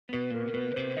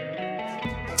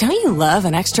Don't you love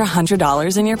an extra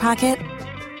 $100 in your pocket?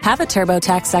 Have a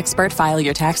TurboTax expert file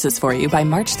your taxes for you by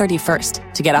March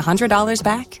 31st to get $100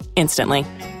 back instantly.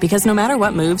 Because no matter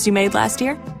what moves you made last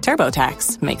year,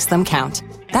 TurboTax makes them count.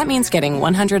 That means getting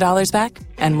 $100 back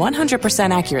and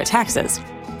 100% accurate taxes,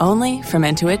 only from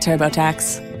Intuit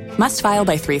TurboTax. Must file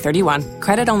by 3/31.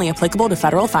 Credit only applicable to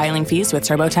federal filing fees with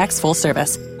TurboTax full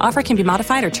service. Offer can be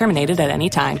modified or terminated at any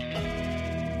time.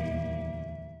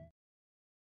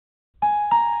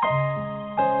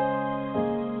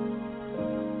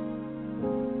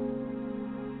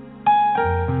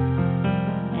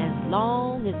 As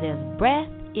long as there's breath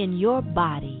in your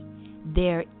body,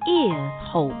 there is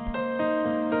hope.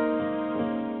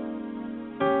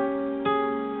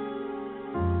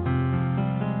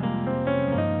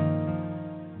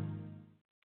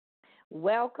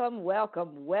 Welcome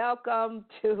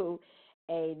to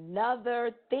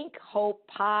another Think Hope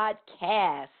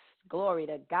podcast. Glory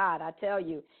to God. I tell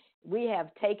you, we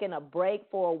have taken a break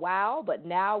for a while, but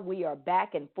now we are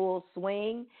back in full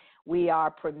swing. We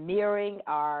are premiering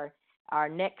our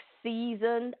next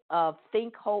season of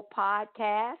Think Hope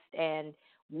podcast, and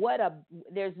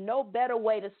there's no better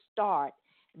way to start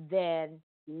than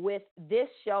with this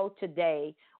show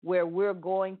today, where we're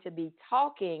going to be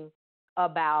talking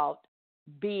about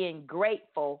being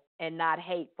grateful and not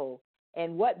hateful.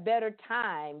 And what better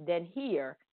time than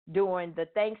here during the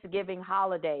Thanksgiving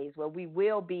holidays, where we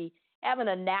will be having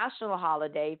a national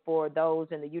holiday for those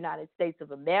in the United States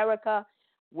of America,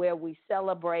 where we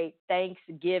celebrate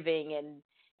Thanksgiving,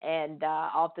 and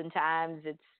oftentimes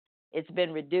it's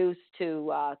been reduced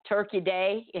to Turkey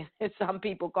Day. Some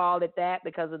people call it that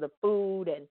because of the food,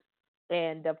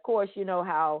 and of course, you know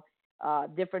how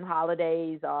different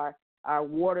holidays are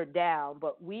watered down,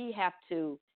 but we have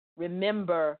to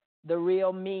remember the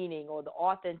real meaning or the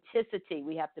authenticity.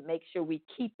 We have to make sure we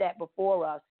keep that before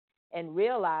us and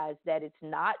realize that it's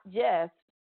not just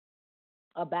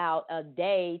about a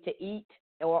day to eat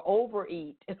or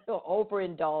overeat or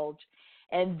overindulge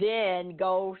and then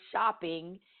go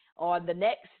shopping on the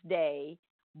next day,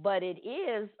 but it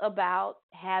is about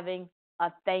having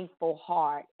a thankful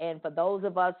heart. And for those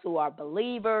of us who are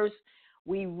believers,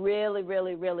 we really,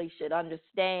 really, really should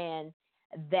understand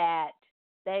that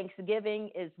Thanksgiving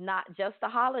is not just a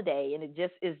holiday, and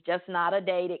it is just not a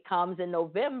day that comes in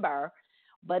November,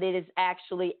 but it is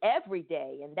actually every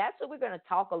day. And that's what we're going to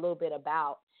talk a little bit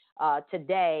about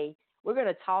today. We're going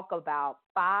to talk about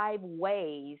 5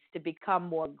 ways to become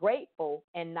more grateful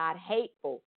and not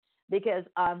hateful, because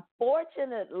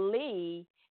unfortunately,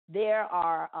 there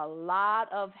are a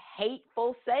lot of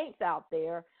hateful saints out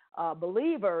there,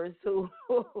 believers who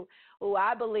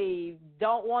I believe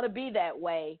don't want to be that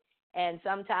way. And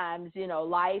sometimes,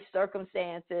 life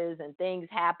circumstances and things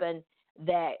happen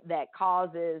that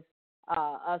causes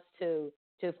us to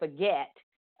forget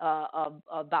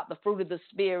about the fruit of the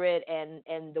Spirit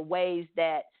and the ways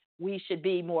that we should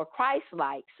be more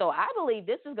Christ-like. So I believe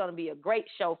this is going to be a great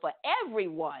show for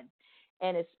everyone,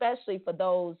 and especially for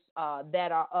those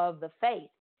that are of the faith.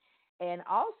 And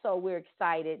also, we're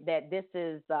excited that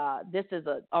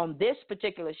on this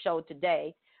particular show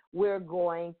today, we're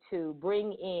going to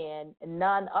bring in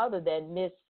none other than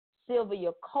Miss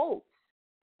Sylvia Coates,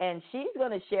 and she's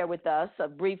going to share with us a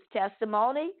brief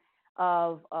testimony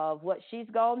of what she's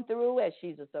gone through as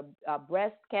she's a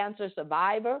breast cancer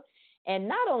survivor, and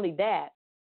not only that,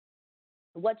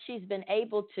 what she's been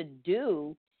able to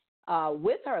do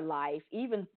with her life,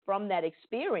 even from that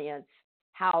experience,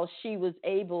 how she was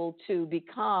able to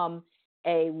become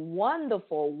a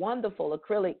wonderful, wonderful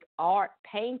acrylic art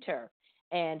painter.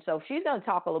 And so she's going to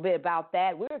talk a little bit about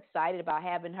that. We're excited about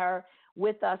having her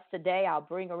with us today. I'll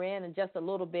bring her in just a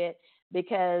little bit,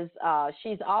 because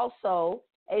she's also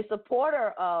a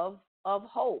supporter of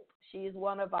hope. She is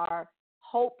one of our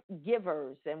hope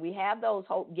givers, and we have those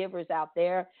hope givers out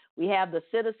there. We have the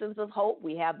citizens of hope.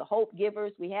 We have the hope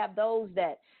givers. We have those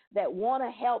that want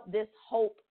to help this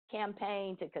hope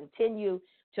campaign to continue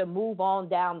to move on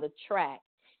down the track.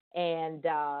 And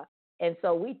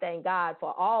so we thank God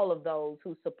for all of those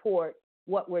who support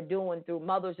what we're doing through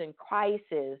Mothers in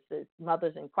Crisis,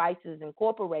 Mothers in Crisis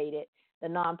Incorporated, the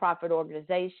nonprofit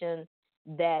organization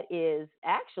that is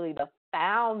actually the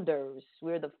founders.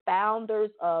 We're the founders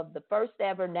of the first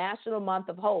ever National Month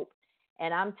of Hope.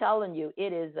 And I'm telling you,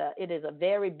 it is a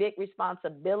very big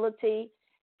responsibility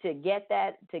to get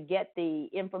the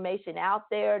information out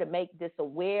there, to make the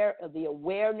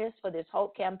awareness for this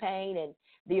hope campaign, and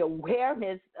the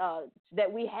awareness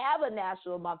that we have a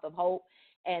National Month of Hope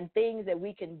and things that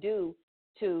we can do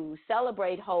to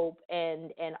celebrate hope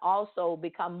and also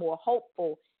become more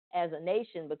hopeful as a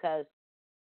nation, because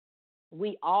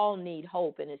We all need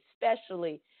hope, and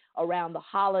especially around the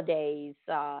holidays.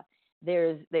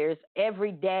 There's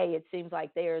every day it seems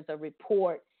like there's a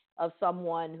report of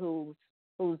someone who's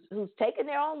taken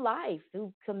their own life,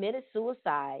 who committed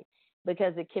suicide,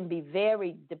 because it can be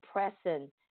very depressing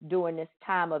during this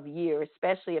time of year,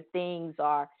 especially if things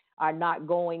are not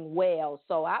going well.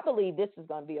 So I believe this is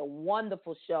going to be a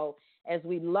wonderful show as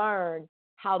we learn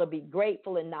how to be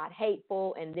grateful and not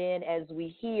hateful, and then as we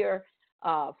hear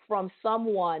from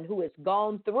someone who has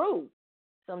gone through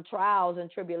some trials and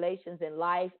tribulations in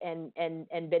life and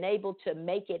been able to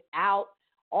make it out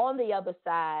on the other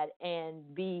side and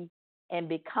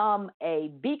become a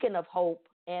beacon of hope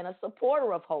and a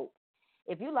supporter of hope.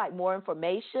 If you'd like more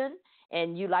information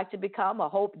and you'd like to become a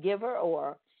hope giver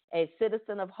or a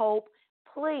citizen of hope,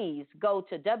 please go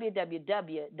to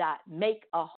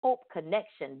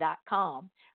www.makeahopeconnection.com.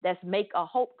 That's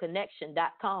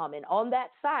makeahopeconnection.com. And on that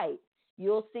site,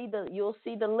 you'll see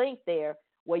the link there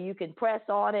where you can press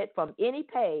on it from any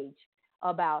page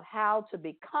about how to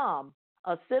become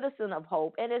a citizen of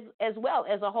hope, and as well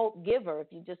as a hope giver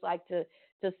if you just like to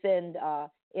send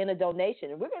in a donation.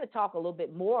 And we're going to talk a little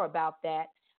bit more about that,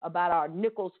 about our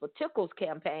Nickels for Tickles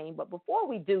campaign. But before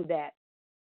we do that,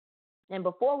 and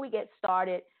before we get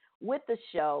started with the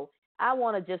show, I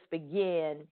want to just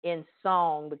begin in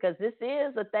song, because this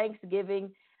is a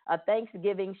Thanksgiving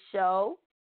show,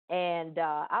 and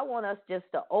I want us just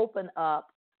to open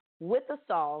up with a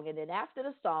song, and then after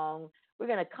the song, we're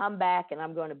going to come back, and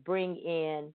I'm going to bring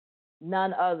in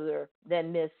none other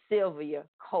than Miss Sylvia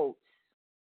Coates.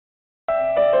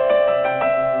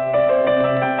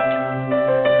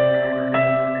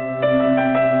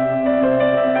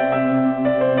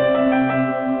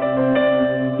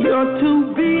 You're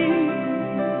too big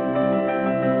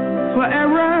for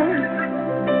error.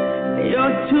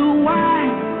 You're too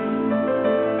wide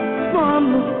for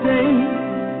mistake.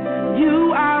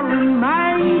 You are a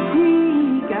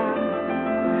mighty God,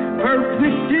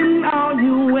 perfect in all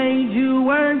your ways. You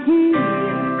were here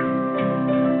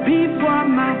before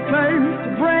my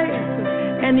first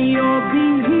breath, and you'll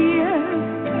be here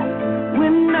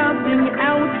when nothing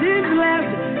else is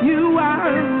left. You are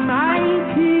a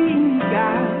mighty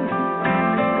God,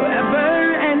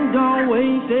 forever and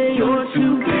always. Say you're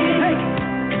too big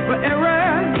for error.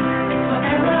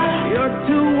 You're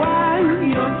too wide.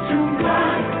 You're too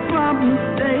wide from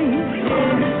mistakes.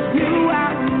 You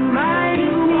are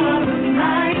mighty,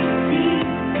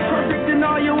 perfect in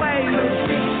all your ways.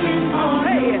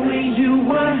 Hey, you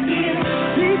were here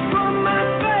before my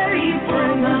first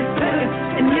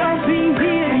breath, and you'll be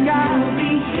here, God,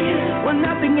 when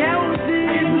nothing else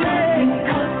is left.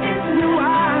 You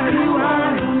are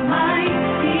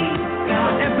mighty,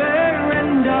 forever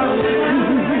and always.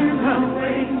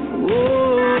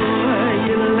 Oh,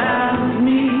 you love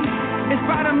me in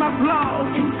spite of my flaws,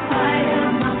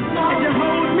 and you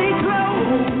hold me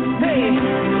close. Hey,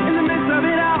 in the midst of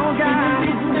it all, God,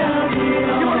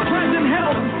 you're a present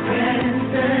help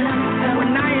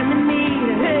when I am in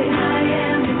need. Hey,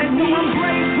 and so I'm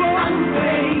grateful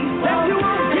that you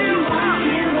won't give up.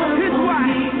 It's why,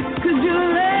 'cause you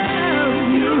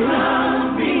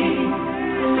love me.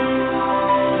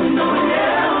 No one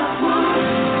else would.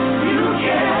 You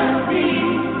care me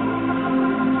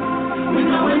when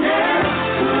no one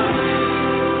else would.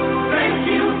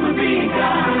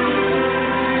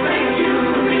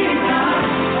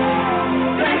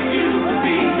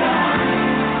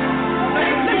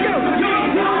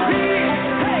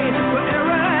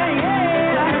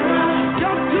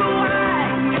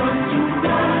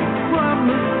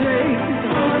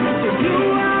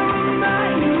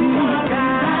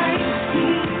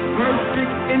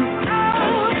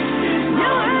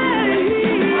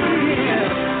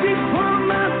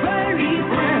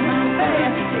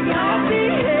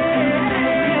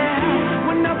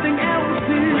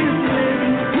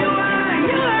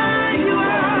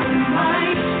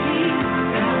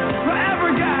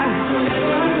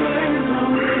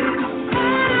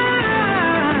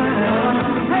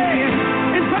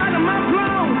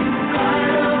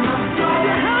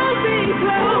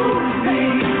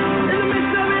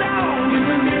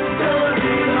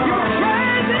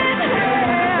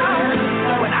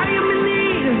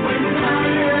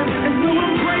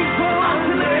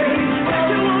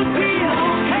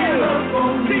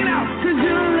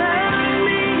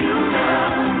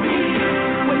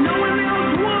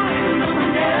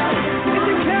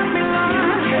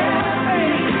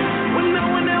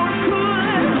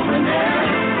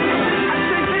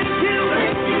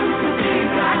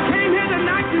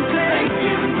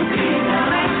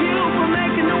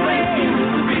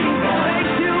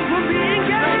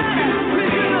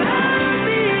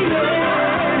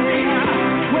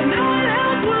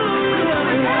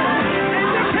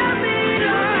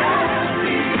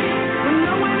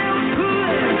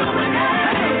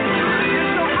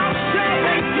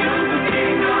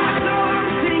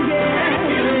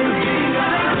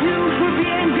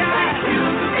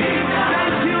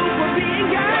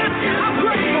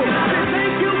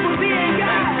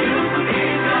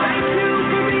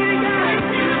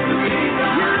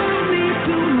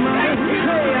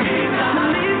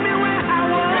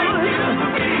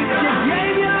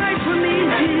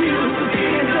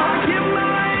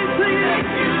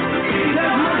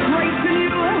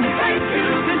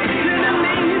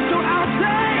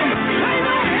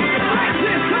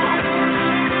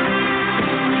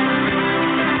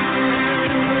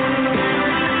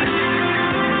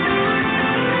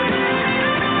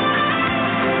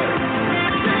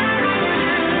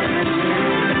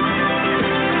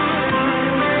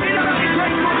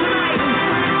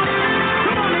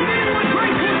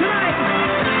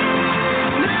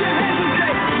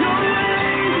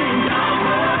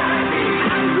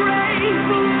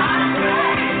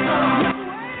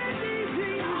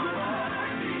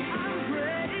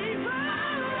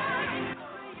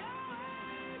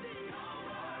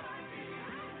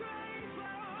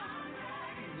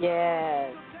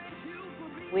 Yes.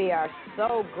 We are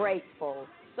so grateful,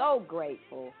 so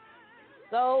grateful,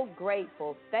 so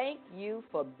grateful. Thank you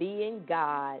for being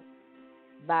God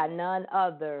by none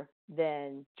other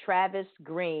than Travis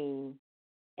Green.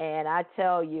 And I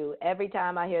tell you, every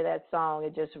time I hear that song,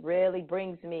 it just really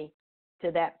brings me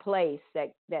to that place,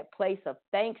 that place of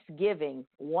thanksgiving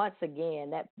once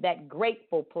again, that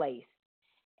grateful place.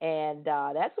 And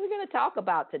that's what we're going to talk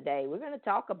about today. We're going to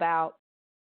talk about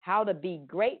how to be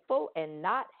grateful and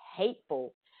not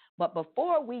hateful. But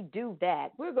before we do that,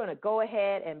 we're going to go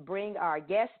ahead and bring our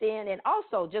guest in. And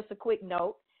also, just a quick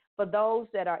note, for those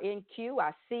that are in queue,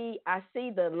 I see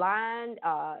the line,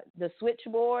 the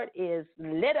switchboard is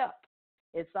lit up.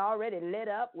 It's already lit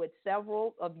up with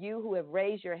several of you who have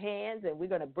raised your hands, and we're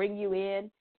going to bring you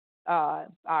in,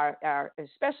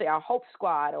 especially our Hope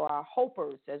Squad, or our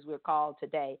Hopers, as we're called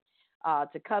today,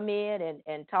 to come in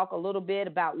and talk a little bit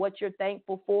about what you're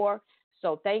thankful for.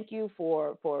 So thank you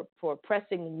for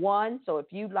pressing 1. So if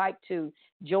you'd like to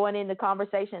join in the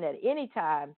conversation at any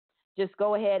time, just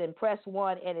go ahead and press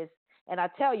 1. And I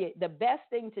tell you, the best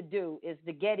thing to do is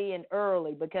to get in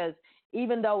early, because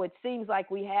even though it seems like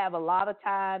we have a lot of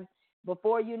time,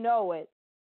 before you know it,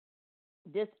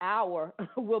 this hour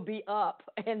will be up,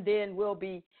 and then we'll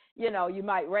be, you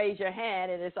might raise your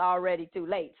hand and it's already too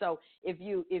late. So if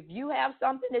you have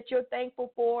something that you're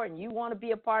thankful for and you want to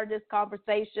be a part of this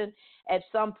conversation at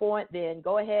some point, then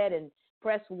go ahead and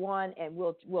press 1, and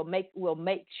we'll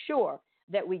make sure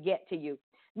that we get to you.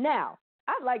 Now,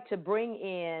 I'd like to bring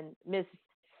in Miss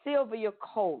Sylvia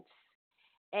Coates.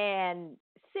 And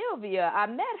Sylvia, I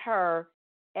met her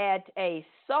at a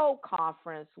soul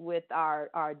conference with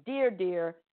our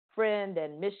dear friend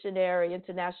and missionary,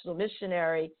 international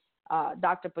missionary,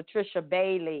 Dr. Patricia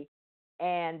Bailey.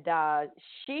 And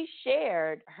she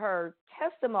shared her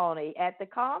testimony at the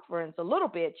conference a little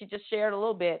bit. She just shared a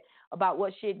little bit about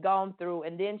what she had gone through,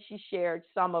 and then she shared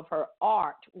some of her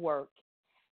artwork.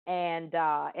 And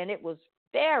it was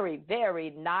very,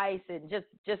 very nice and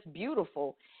just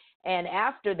beautiful. And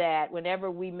after that,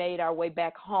 whenever we made our way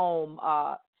back home,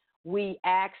 we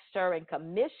asked her and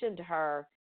commissioned her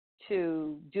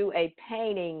to do a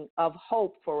painting of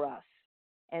hope for us.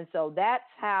 And so that's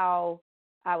how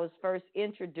I was first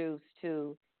introduced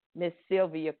to Miss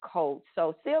Sylvia Coates.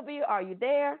 So, Sylvia, are you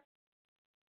there?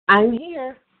 I'm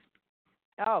here.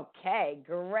 Okay,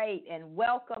 great. And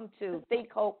welcome to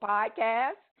Think Hope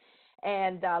Podcast.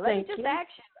 And let me just ask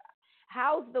you,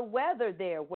 how's the weather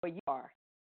there where you are?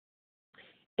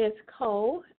 It's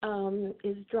cold.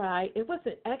 It's dry. It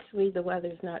wasn't actually, the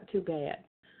weather's not too bad.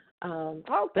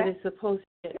 Okay. But it's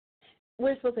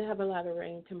we're supposed to have a lot of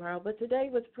rain tomorrow, but today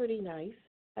was pretty nice.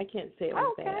 I can't say it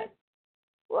was bad.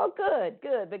 Well, good,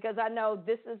 because I know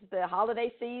this is the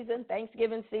holiday season,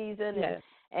 Thanksgiving season, yes.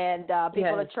 and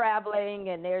people are traveling,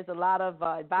 and there's a lot of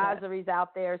advisories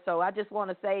out there. So I just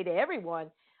want to say to everyone,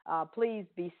 please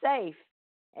be safe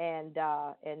and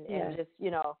just,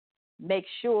 make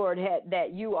sure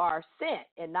that you are sent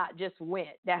and not just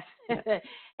went. That's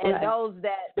and those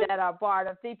that are part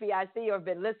of TPIC or have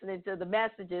been listening to the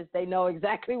messages, they know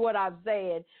exactly what I'm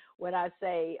saying when I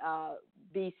say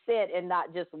be sent and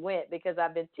not just went, because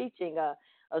I've been teaching a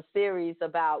series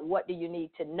about what do you need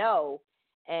to know.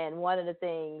 And one of the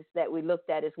things that we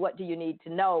looked at is what do you need to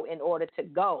know in order to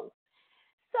go.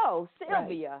 So,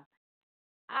 Sylvia,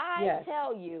 I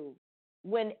tell you,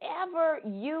 whenever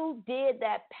you did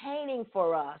that painting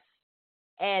for us,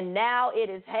 and now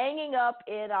it is hanging up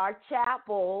in our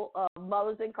chapel of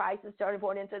Mothers in Crisis Turning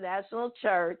Point International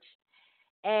Church.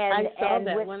 And I saw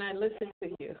that when I listened to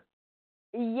you.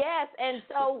 Yes, and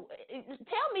so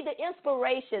tell me the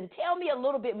inspiration. Tell me a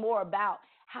little bit more about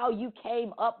how you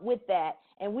came up with that.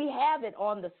 And we have it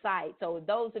on the site. So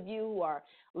those of you who are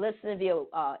listening via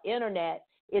internet,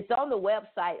 it's on the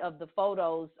website of the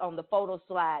photos, on the photo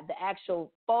slide, the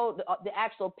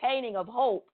actual painting of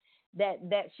hope that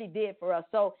she did for us.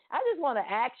 So I just want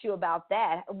to ask you about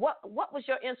that. What was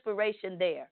your inspiration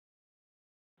there?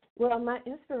 Well, my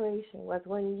inspiration was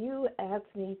when you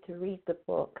asked me to read the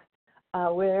book,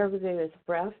 wherever there is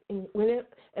breath,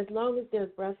 as long as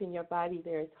there's breath in your body,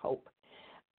 there is hope.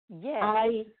 Yes.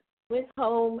 I went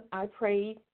home, I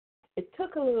prayed. It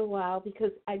took a little while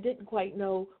because I didn't quite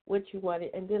know what you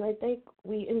wanted, and then I think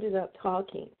we ended up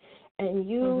talking, and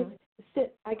you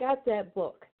said, I got that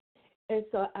book. And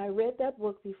so I read that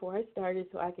book before I started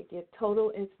so I could get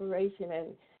total inspiration, and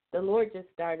the Lord just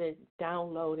started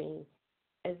downloading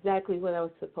exactly what I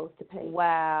was supposed to paint.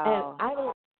 Wow. And I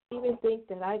don't even think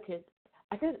that I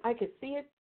could see it,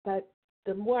 but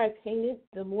the more I painted,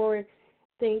 the more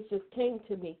things just came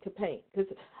to me to paint. Because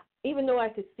even though I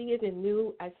could see it and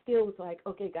knew, I still was like,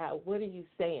 okay, God, what are you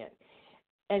saying?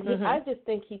 And I just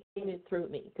think he came in through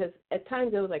me, because at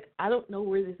times I was like, I don't know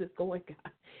where this is going,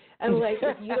 God. I'm like,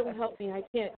 if you don't help me, I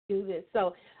can't do this.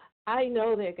 So I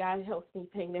know that God helps me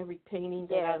paint every painting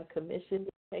that I'm commissioned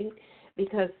to paint,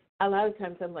 because a lot of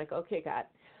times I'm like, okay, God,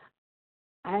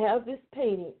 I have this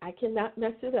painting. I cannot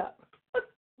mess it up.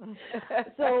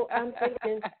 So I'm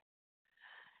thinking,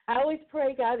 I always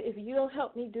pray, God, if you don't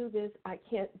help me do this, I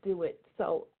can't do it.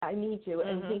 So I need you.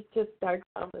 And he just started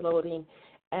downloading,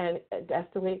 and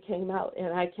that's the way it came out.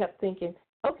 And I kept thinking,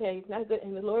 okay, it's not good.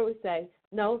 And the Lord would say,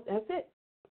 no, that's it.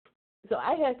 So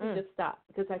I had to just stop,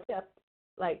 because I kept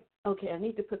like, okay, I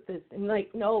need to put this. And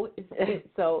like, no, it's it.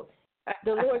 So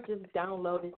the Lord just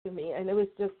downloaded to me. And it was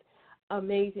just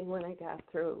amazing when I got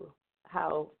through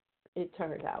how it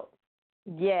turned out.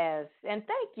 Yes, and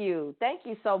thank you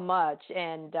so much,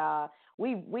 and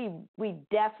we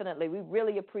definitely, we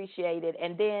really appreciate it.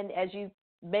 And then, as you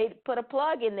put a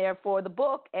plug in there for the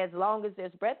book, As Long as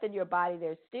There's Breath in Your Body,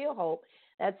 There's Still Hope.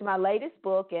 That's my latest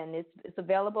book, and it's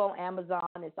available on Amazon.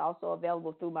 It's also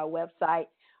available through my website,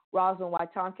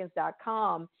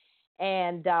 RosalindYTompkins.com,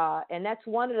 and that's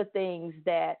one of the things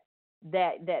that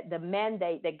the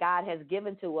mandate that God has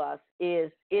given to us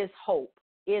is hope,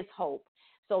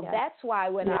 So that's why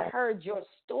when I heard your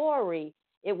story,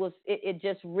 it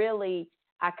just really,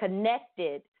 I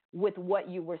connected with what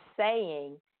you were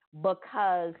saying,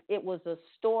 because it was a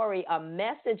story, a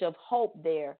message of hope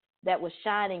there that was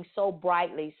shining so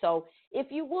brightly. So if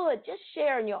you would, just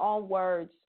share in your own words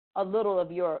a little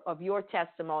of your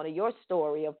testimony, your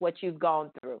story of what you've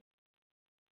gone through.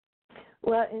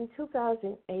 Well, in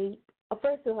 2008,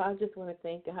 first of all, I just want to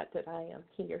thank God that I am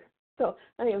here. So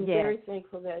I am very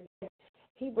thankful that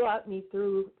he brought me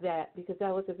through that, because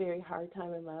that was a very hard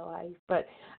time in my life. But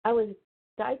I was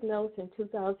diagnosed in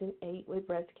 2008 with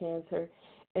breast cancer,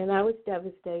 and I was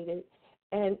devastated.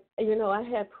 And, I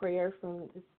had prayer from,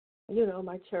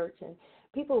 my church, and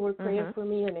people were praying for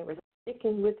me, and they were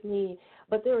sticking with me.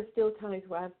 But there were still times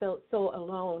where I felt so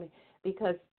alone,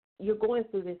 because you're going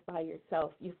through this by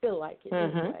yourself. You feel like it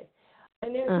anyway.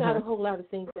 And there's not a whole lot of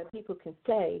things that people can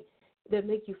say that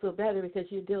make you feel better, because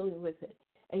you're dealing with it.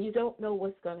 And you don't know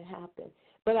what's going to happen.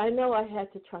 But I know I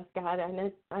had to trust God.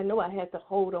 I know I had to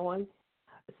hold on.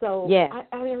 So I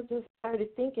just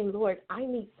started thinking, Lord, I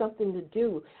need something to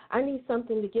do. I need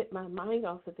something to get my mind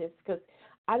off of this, because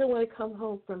I don't want to come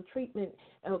home from treatment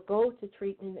or go to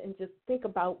treatment and just think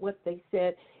about what they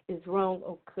said is wrong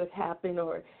or could happen,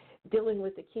 or dealing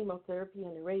with the chemotherapy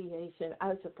and the radiation. I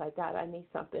was just like, God, I need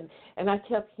something. And I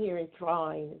kept hearing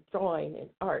drawing and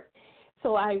art.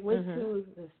 So I went to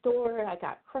the store, I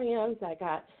got crayons, I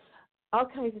got all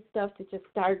kinds of stuff to just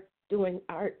start doing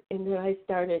art. And then I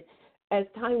started, as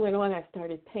time went on, I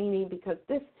started painting, because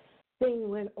this thing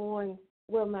went on.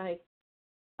 Well, my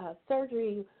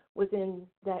surgery was in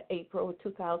that April of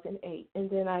 2008. And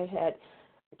then I had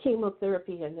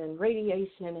chemotherapy and then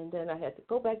radiation. And then I had to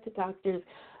go back to doctors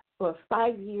for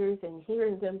 5 years and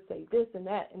hearing them say this and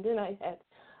that. And then I had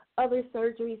other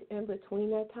surgeries in between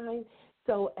that time.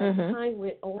 So as time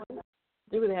went on,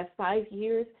 through that 5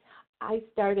 years, I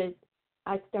started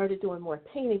doing more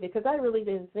painting, because I really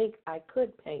didn't think I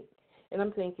could paint. And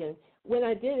I'm thinking, when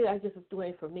I did it, I just was doing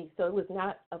it for me. So it was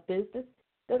not a business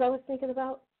that I was thinking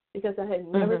about, because I had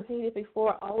never painted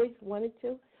before. I always wanted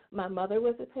to. My mother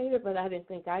was a painter, but I didn't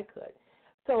think I could.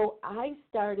 So I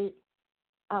started,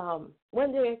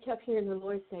 one day I kept hearing the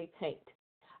Lord say, paint.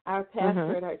 Our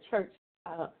pastor at our church,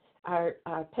 our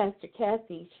Pastor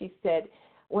Kathy, she said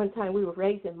one time we were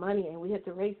raising money, and we had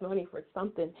to raise money for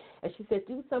something, and she said,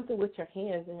 do something with your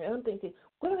hands. And I'm thinking,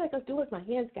 what am I going to do with my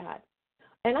hands, God?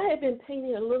 And I had been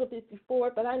painting a little bit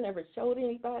before, but I never showed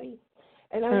anybody,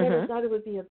 and I never thought it would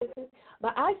be a business.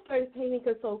 But I started painting,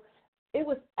 because so it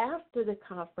was after the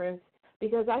conference,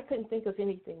 because I couldn't think of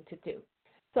anything to do.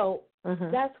 So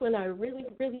that's when I really,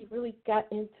 really, really got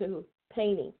into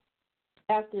painting.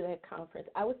 After that conference,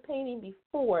 I was painting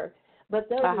before, but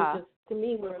those were just, to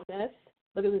me, were a mess,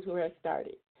 but it was where I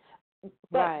started.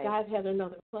 But God had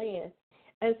another plan.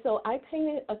 And so I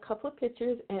painted a couple of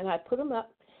pictures, and I put them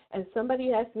up, and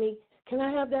somebody asked me, can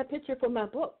I have that picture for my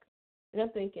book? And I'm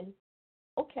thinking,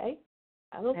 okay,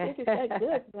 I don't think it's that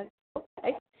good, but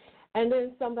okay. And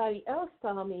then somebody else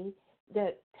saw me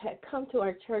that had come to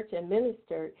our church and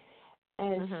ministered,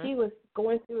 and she was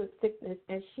going through a sickness,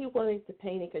 and she wanted to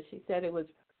paint it because she said it was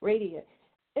radiant.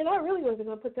 And I really wasn't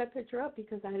going to put that picture up,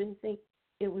 because I didn't think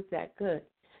it was that good.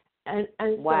 And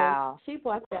so she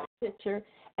bought that picture,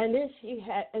 and then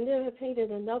I painted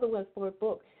another one for a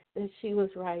book that she was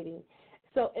writing.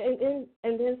 So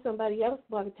and then somebody else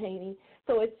bought a painting.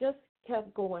 So it just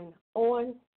kept going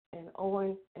on and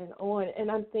on and on. And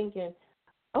I'm thinking,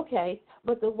 okay,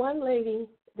 but the one lady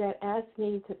that asked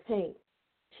me to paint,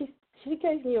 she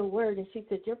gave me a word, and she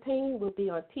said, your painting will be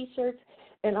on T-shirts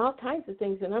and all kinds of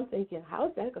things. And I'm thinking, how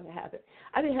is that going to happen?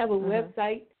 I didn't have a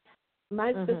website.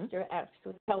 My sister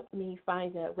actually helped me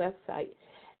find that website.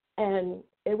 And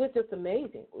it was just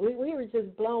amazing. We were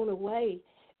just blown away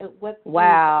at what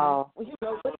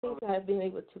things I have been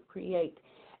able to create.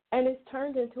 And it's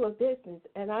turned into a business.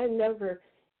 And I never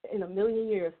in a million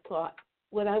years thought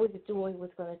what I was doing was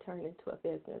going to turn into a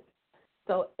business.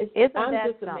 So I'm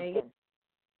just amazed.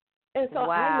 And so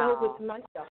I know with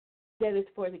myself that it's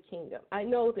for the kingdom. I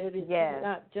know that it's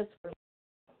not just for me.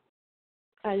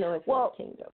 I know it's for the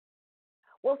kingdom.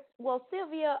 Well,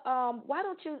 Sylvia, why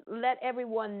don't you let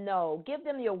everyone know, give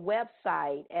them your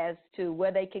website as to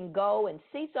where they can go and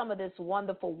see some of this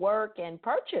wonderful work and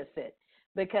purchase it.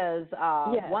 Because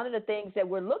one of the things that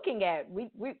we're looking at, we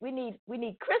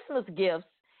need Christmas gifts,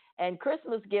 and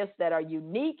Christmas gifts that are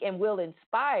unique and will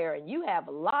inspire, and you have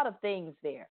a lot of things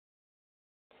there.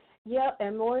 Yeah,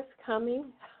 and more is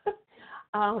coming.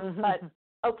 But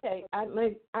okay,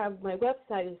 my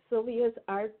website is Sylvia's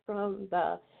Art from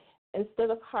the, instead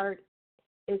of heart,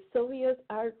 it's Sylvia's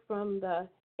Art from the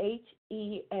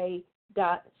HEA.shop,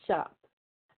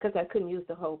 because I couldn't use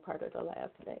the whole part of the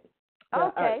last name.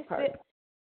 Okay,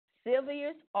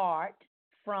 Sylvia's Art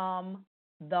from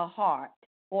the heart,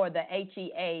 or the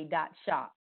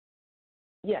HEA.shop.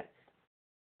 Yes.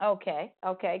 Okay,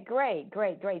 great.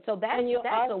 So and you'll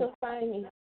also find me.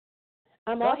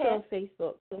 I'm also on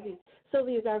Facebook.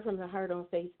 Sylvia's Art from the Heart on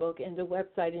Facebook, and the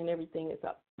website and everything is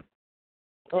up.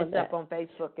 It's up on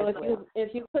Facebook as well.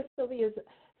 If you put Sylvia's,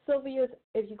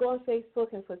 if you go on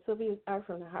Facebook and put Sylvia's Art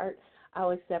from the Heart,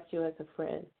 I'll accept you as a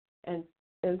friend, and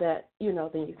that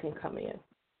then you can come in.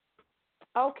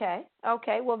 Okay.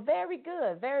 Well, very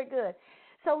good.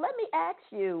 So let me ask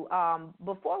you,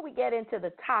 before we get into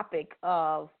the topic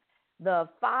of the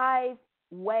 5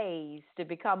 ways to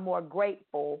become more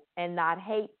grateful and not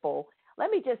hateful,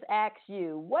 let me just ask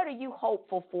you, what are you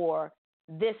hopeful for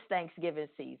this Thanksgiving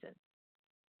season?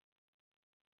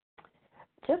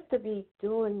 Just to be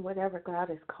doing whatever God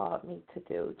has called me to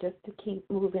do, just to keep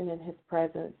moving in his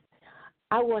presence.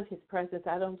 I want his presence.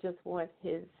 I don't just want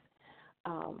his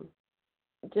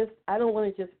I don't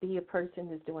want to just be a person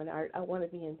who's doing art. I want to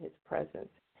be in his presence.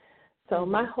 So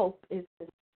my hope is to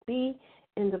be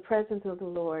in the presence of the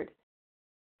Lord,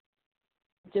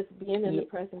 just being in the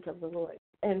presence of the Lord,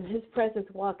 and his presence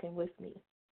walking with me.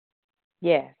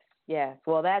 Yes.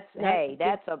 Well, that's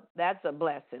a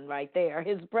blessing right there.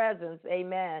 His presence,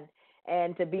 amen.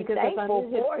 And to be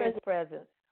thankful for his presence.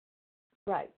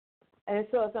 Right. And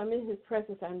so if I'm in his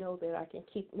presence, I know that I can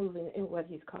keep moving in what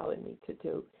he's calling me to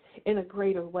do in a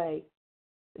greater way,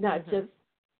 not just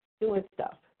doing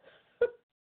stuff.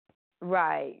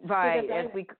 Right. I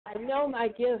know my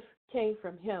gift came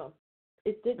from him.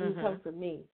 It didn't come from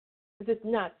me. It's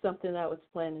not something I was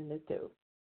planning to do.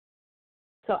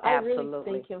 So I really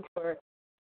thank him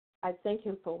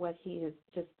for what he has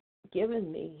just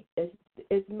given me. It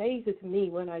amazes me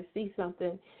when I see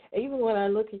something, even when I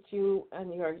look at you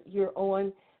and you're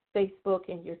on Facebook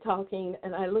and you're talking,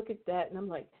 and I look at that and I'm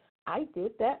like, I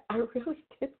did that. I really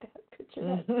did that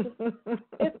picture.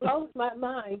 It blows my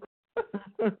mind.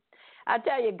 I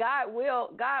tell you, God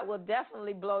will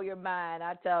definitely blow your mind,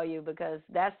 I tell you, because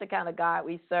that's the kind of God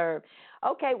we serve.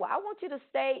 Okay, well, I want you to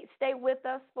stay with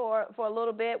us for a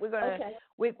little bit.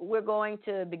 We're going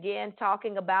to begin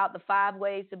talking about the 5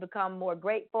 ways to become more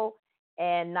grateful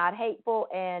and not hateful,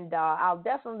 and I'll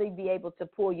definitely be able to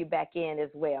pull you back in as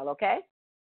well, okay?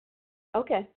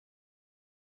 Okay.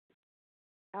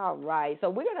 All right. So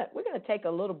we're gonna take a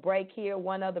little break here,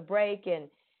 one other break,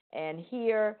 and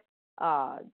hear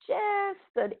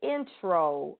just an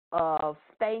intro of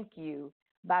Thank You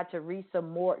by Teresa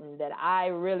Morton that I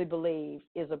really believe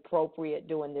is appropriate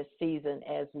during this season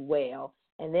as well.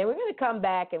 And then we're going to come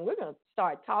back and we're going to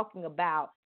start talking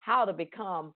about how to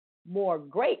become more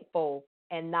grateful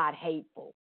and not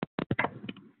hateful.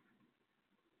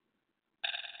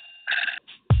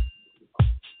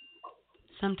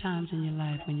 Sometimes in your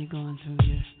life when you're going through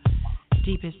your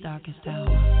deepest, darkest hour,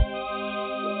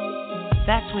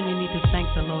 that's when you need to thank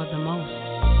the Lord the most.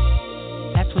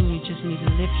 That's when you just need to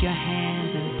lift your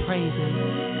hands and praise him.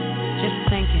 Just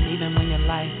thank him even when your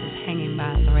life is hanging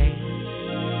by a thread.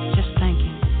 Just thank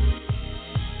him.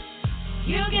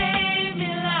 You gave me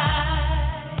life.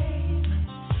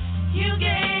 You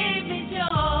gave me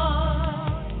joy.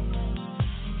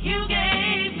 You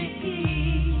gave me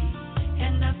peace.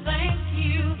 And I thank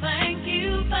you, thank you.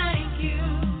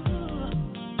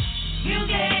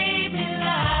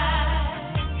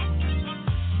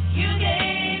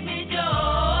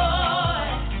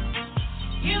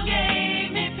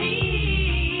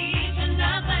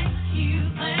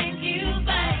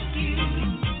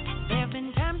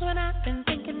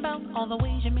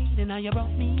 See, now you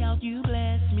brought me out, you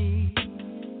blessed me.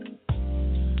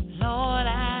 Lord,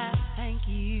 I thank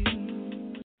you.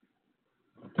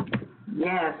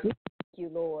 Yes, thank you,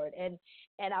 Lord. And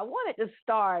I wanted to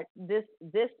start this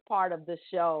part of the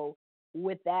show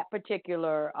with that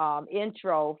particular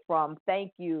intro from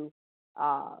 "Thank You"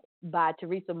 by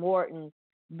Teresa Morton,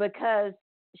 because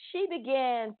she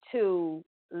began to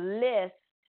list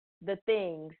the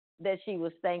things that she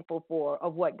was thankful for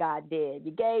of what God did.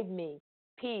 You gave me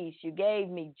peace, you gave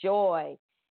me joy,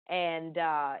 and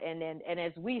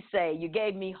as we say, you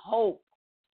gave me hope,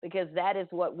 because that is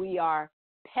what we are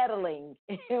peddling.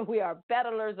 We are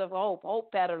peddlers of hope,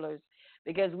 hope peddlers,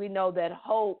 because we know that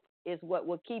hope is what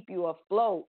will keep you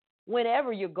afloat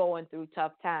whenever you're going through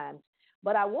tough times.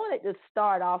 But I wanted to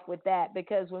start off with that,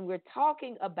 because when we're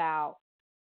talking about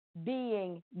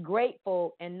being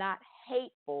grateful and not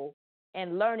hateful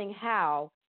and learning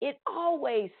how, it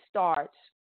always starts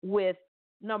with,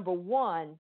 number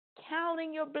one,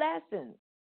 counting your blessings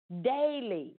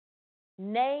daily.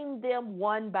 Name them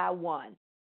one by one.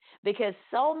 Because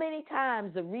so many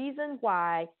times the reason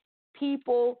why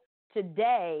people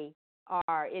today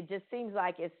it just seems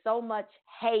like it's so much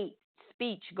hate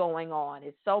speech going on.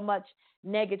 It's so much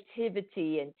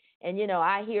negativity. And you know,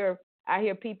 I hear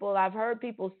people, I've heard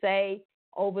people say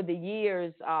over the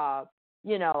years, I'll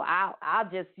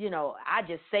just, I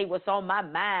just say what's on my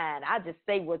mind. I just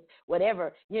say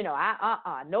whatever,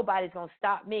 nobody's going to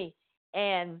stop me.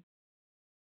 And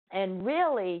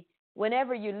really,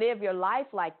 whenever you live your life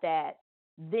like that,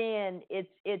 then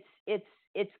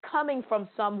it's coming from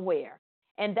somewhere.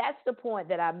 And that's the point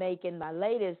that I make in my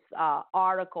latest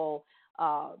article,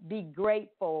 Be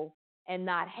Grateful and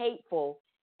Not Hateful.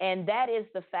 And that is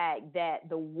the fact that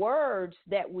the words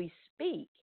that we speak,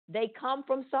 they come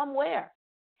from somewhere.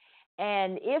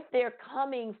 And if they're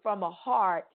coming from a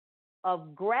heart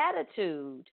of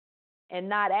gratitude and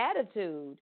not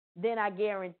attitude, then I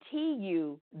guarantee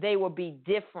you they will be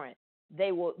different.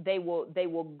 They will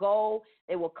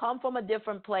come from a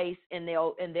different place, and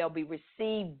they'll be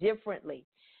received differently.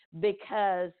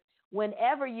 Because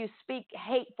whenever you speak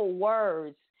hateful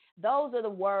words, those are the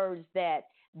words that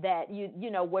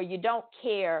where you don't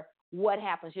care what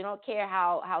happens. You don't care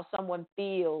how someone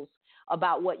feels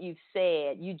about what you've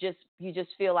said. You just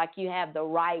feel like you have the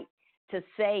right to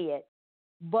say it.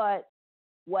 But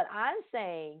what I'm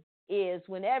saying is,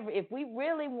 if we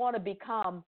really want to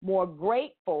become more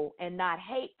grateful and not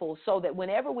hateful, so that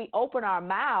whenever we open our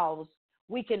mouths,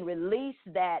 we can release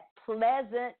that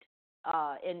pleasant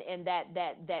and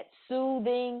that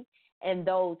soothing and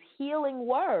those healing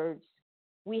words,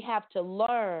 we have to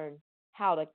learn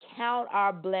how to count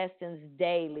our blessings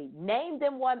daily. Name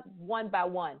them one by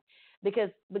one, because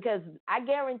I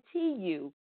guarantee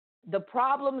you the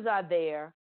problems are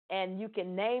there, and you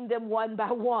can name them one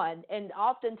by one, and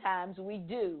oftentimes we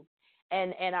do.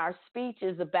 And our speech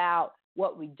is about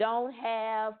what we don't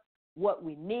have, what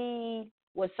we need,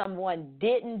 what someone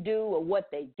didn't do, or what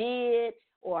they did,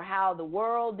 or how the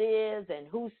world is, and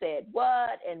who said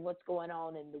what, and what's going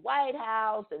on in the White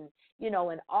House, and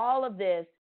and all of this.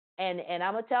 And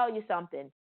I'm gonna tell you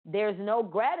something. There's no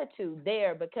gratitude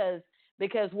there, because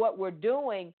what we're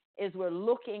doing is we're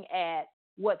looking at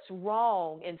what's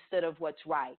wrong instead of what's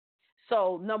right.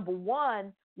 So number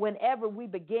one, whenever we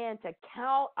begin to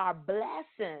count our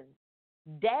blessings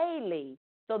daily,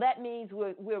 so that means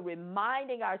we're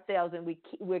reminding ourselves, and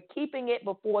we're keeping it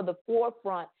before the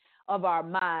forefront of our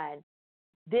mind.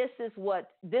 This is what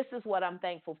I'm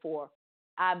thankful for.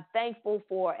 I'm thankful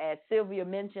for, as Sylvia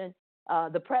mentioned,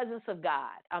 the presence of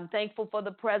God. I'm thankful for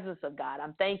the presence of God.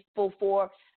 I'm thankful for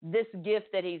this gift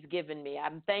that He's given me.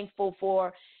 I'm thankful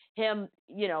for Him,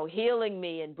 healing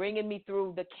me and bringing me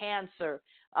through the cancer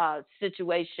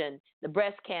situation, the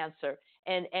breast cancer,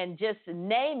 and just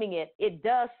naming it, it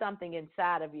does something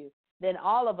inside of you. Then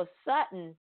all of a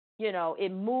sudden,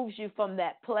 it moves you from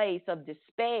that place of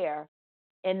despair,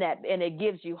 and it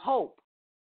gives you hope,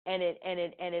 and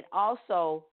it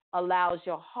also allows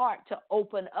your heart to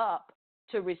open up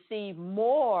to receive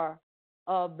more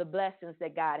of the blessings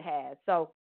that God has.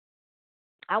 So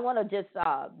I want to just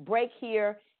break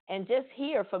here and just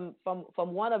hear from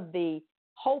one of the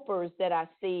hopers that I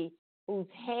see, whose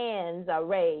hands are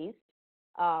raised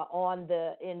on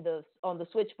the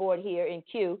switchboard here in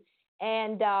Q.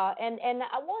 And I'm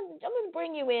going to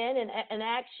bring you in and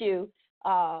ask you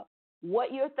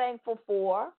what you're thankful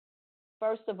for,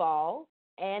 first of all,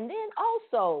 and then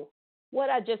also what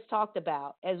I just talked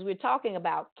about. As we're talking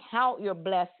about, count your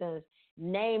blessings,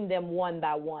 name them one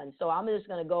by one. So I'm just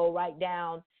going to go right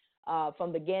down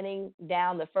from beginning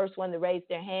down, the first one to raise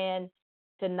their hand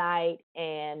tonight.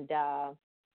 And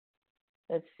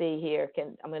let's see here.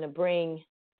 I'm going to bring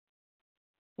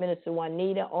Minister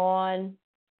Juanita on.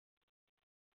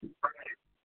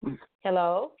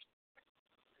 Hello.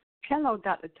 Hello,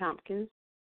 Dr. Tompkins.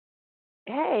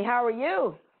 Hey, how are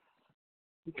you?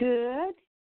 Good.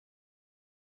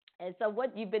 And so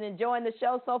what, you've been enjoying the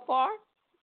show so far?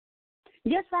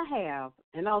 Yes, I have.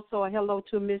 And also a hello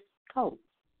to Miss Coates.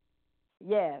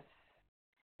 Yes,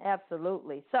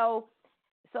 absolutely. So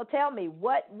tell me,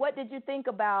 what did you think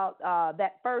about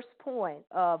that first point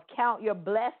of count your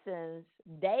blessings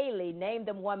daily, name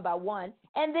them one by one,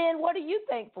 and then what are you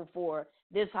thankful for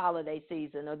this holiday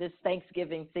season or this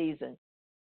Thanksgiving season?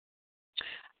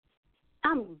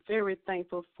 I'm very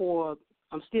thankful for,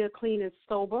 I'm still clean and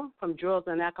sober from drugs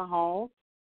and alcohol,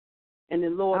 and the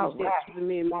Lord is still keeping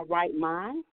me in my right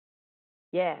mind.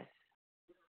 Yes.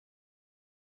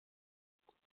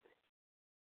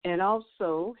 And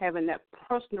also having that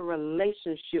personal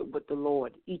relationship with the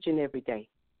Lord each and every day.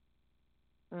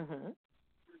 Mm-hmm.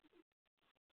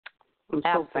 I'm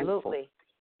so thankful.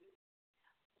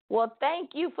 Well, thank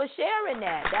you for sharing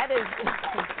that. That is,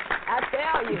 I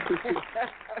tell you,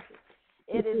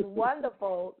 it is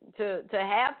wonderful to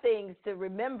have things to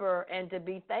remember and to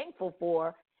be thankful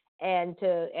for, and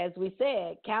to, as we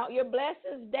said, count your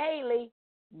blessings daily,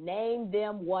 name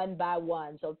them one by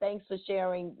one. So thanks for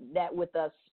sharing that with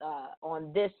us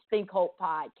on this Think Hope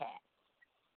podcast.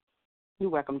 You're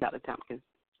welcome, Dr. Tompkins.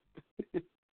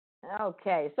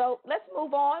 Okay, so let's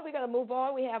move on. We're going to move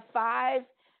on. We have five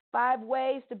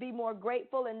ways to be more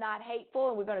grateful and not hateful,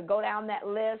 and we're going to go down that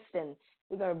list, and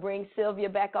we're going to bring Sylvia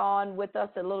back on with us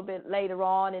a little bit later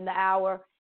on in the hour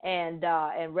and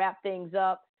wrap things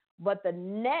up. But the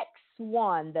next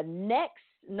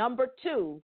number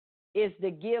 2 is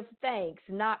to give thanks,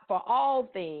 not for all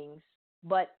things,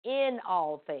 but in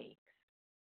all things.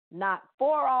 Not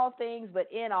for all things,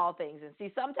 but in all things. And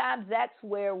see, sometimes that's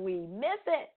where we miss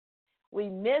it. We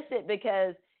miss it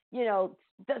because,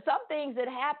 some things that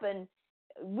happen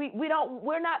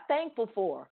we're not thankful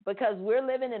for, because we're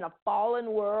living in a fallen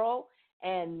world,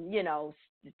 and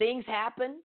things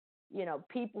happen.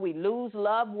 People, we lose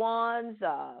loved ones.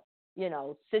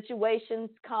 Situations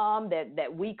come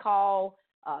that we call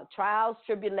trials,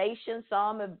 tribulations.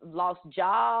 Some have lost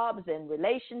jobs and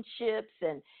relationships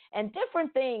and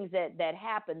different things that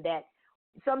happen that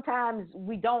sometimes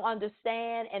we don't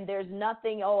understand, and there's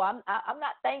nothing, I'm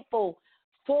not thankful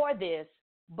for this,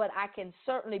 but I can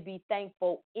certainly be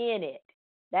thankful in it.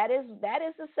 That is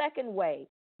the second way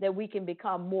that we can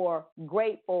become more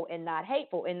grateful and not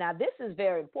hateful. And now this is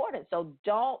very important, so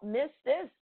don't miss this,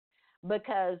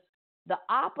 because the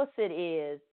opposite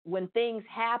is when things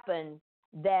happen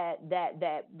that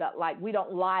like we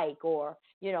don't like, or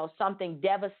something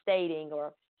devastating,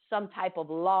 or some type of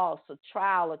loss or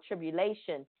trial or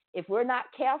tribulation. If we're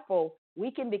not careful, we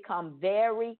can become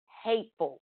very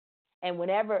hateful, and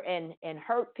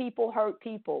hurt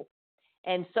people.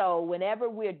 And so whenever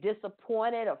we're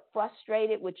disappointed or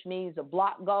frustrated, which means a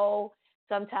block goal,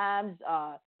 sometimes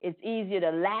it's easier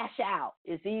to lash out.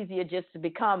 It's easier just to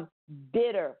become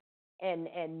bitter and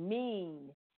mean.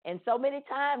 And so many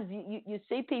times you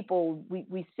see people,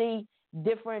 we see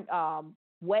different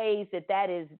ways that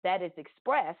is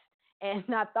expressed. And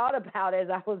I thought about,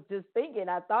 as I was just thinking,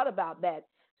 I thought about that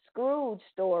Scrooge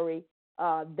story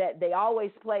that they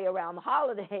always play around the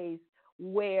holidays,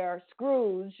 where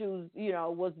Scrooge, who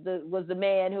was the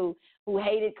man who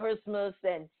hated Christmas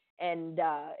and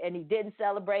he didn't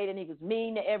celebrate, and he was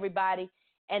mean to everybody,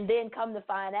 and then come to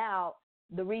find out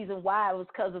the reason why it was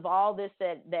because of all this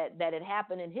that had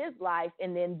happened in his life,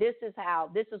 and then this is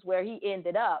where he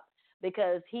ended up,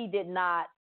 because he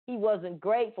wasn't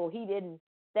grateful. He didn't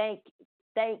thank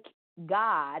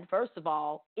God, first of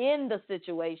all, in the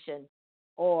situation,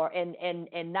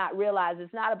 and not realize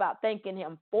it's not about thanking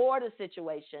him for the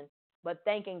situation, but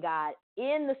thanking God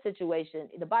in the situation.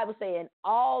 The Bible says in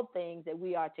all things that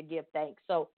we are to give thanks.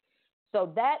 So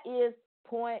that is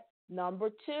point number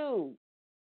 2.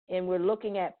 And we're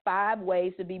looking at 5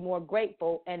 ways to be more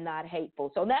grateful and not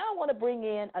hateful. So now I want to bring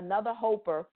in another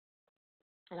hoper,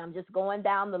 and I'm just going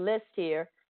down the list here.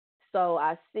 So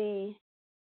I see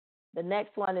the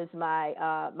next one is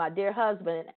my dear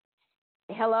husband.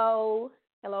 Hello,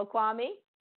 Kwame.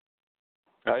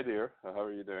 Hi, dear. How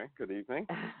are you doing? Good evening.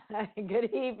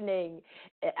 Good evening.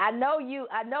 I know you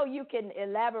can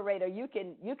elaborate, or you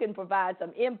can provide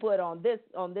some input on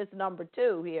this number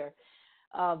 2 here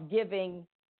of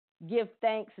give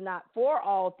thanks not for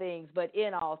all things, but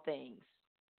in all things.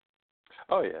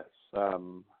 Oh, yes.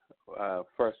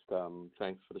 First,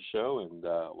 thanks for the show, and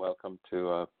welcome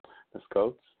to Ms.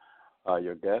 Coates,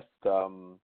 your guest.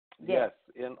 Yes,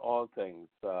 in all things.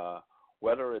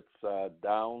 whether it's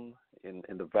down in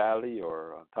the valley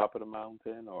or on top of the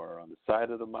mountain or on the side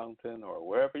of the mountain or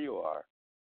wherever you are,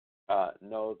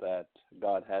 know that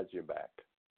God has your back.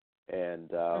 And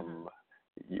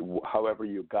however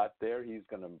you got there, he's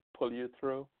going to pull you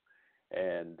through.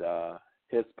 And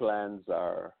his plans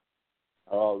are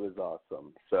always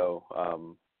awesome. So,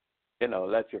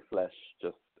 let your flesh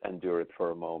just endure it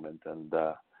for a moment and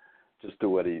just do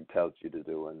what he tells you to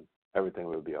do, and everything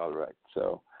will be all right.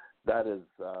 So that is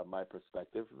my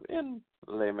perspective in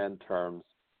layman terms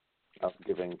of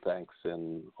giving thanks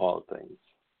in all things.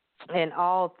 In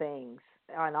all things.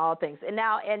 And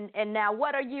now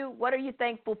what are you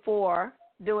thankful for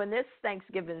during this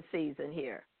Thanksgiving season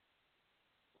here?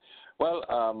 Well,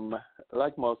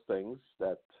 like most things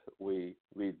that we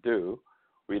do,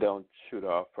 we don't shoot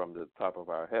off from the top of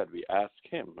our head. We ask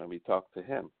him and we talk to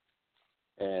him.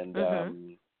 And a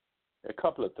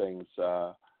couple of things.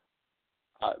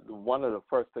 One of the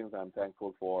first things I'm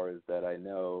thankful for is that I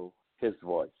know his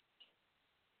voice.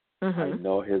 I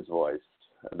know his voice.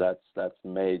 That's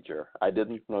major. I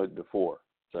didn't know it before.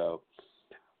 So,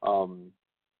 and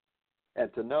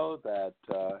to know that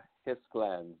his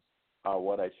plans are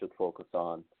what I should focus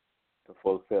on to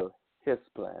fulfill his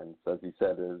plans, as he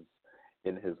said is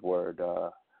in his word,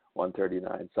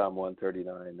 139, Psalm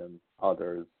 139, and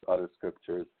other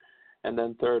scriptures. And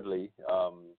then thirdly,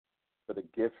 for the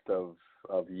gift of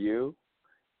you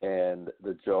and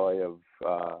the joy of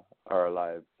our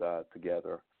lives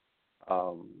together.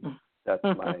 That's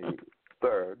my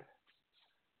third.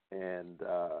 And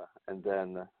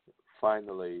then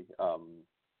finally,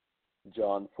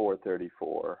 John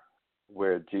 4:34,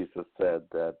 where Jesus said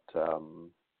that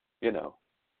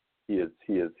he is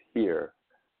here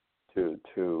to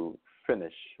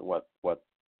finish what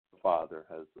the Father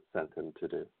has sent him to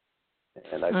do.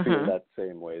 And I feel that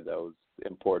same way, those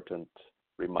important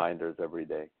reminders every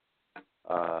day.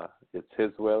 It's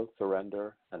his will,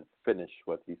 surrender, and finish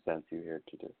what he sent you here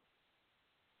to do.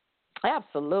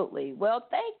 Absolutely. Well,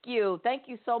 thank you. Thank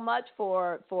you so much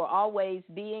for always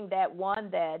being that one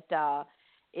that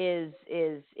is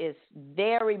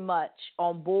very much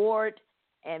on board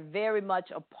and very much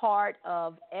a part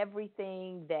of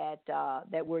everything that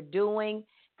we're doing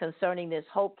concerning this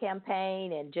Hope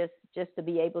campaign, and just to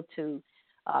be able to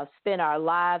spend our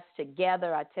lives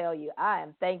together. I tell you, I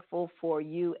am thankful for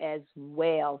you as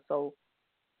well. So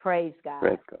praise God.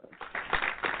 Praise God.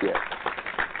 Yes.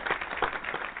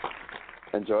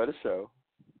 Enjoy the show.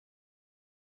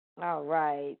 All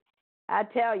right. I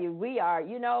tell you, we are,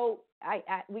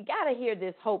 we got to hear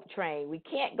this Hope train. We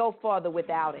can't go farther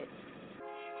without it.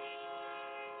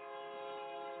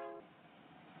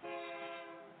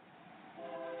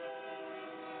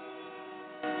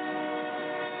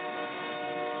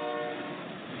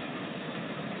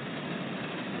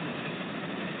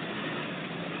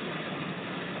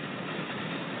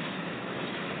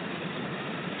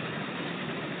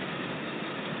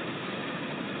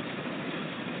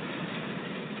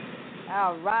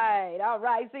 All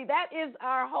right. See, that is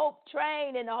our Hope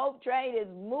train, and the Hope train is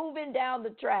moving down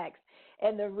the tracks.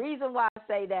 And the reason why I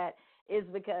say that is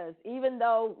because even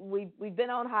though we've been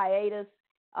on hiatus,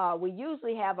 we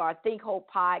usually have our Think Hope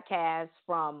podcast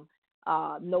from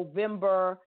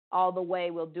November all the way.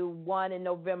 We'll do one in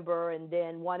November, and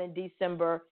then one in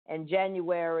December and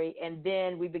January, and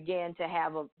then we began to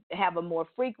have a more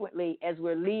frequently as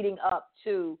we're leading up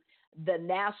to the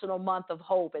National Month of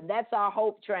Hope, and that's our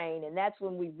Hope train, and that's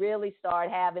when we really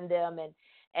start having them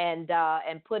and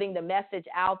putting the message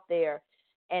out there.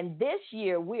 And this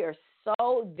year we are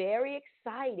so very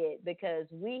excited because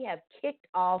we have kicked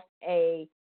off a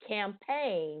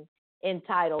campaign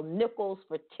entitled Nickels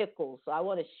for Tickles. So I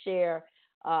want to share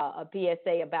a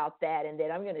PSA about that, and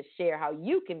then I'm going to share how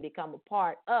you can become a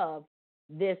part of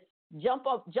this jump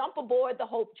aboard the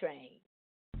Hope train.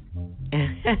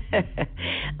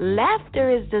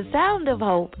 Laughter is the sound of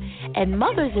hope, and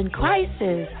Mothers in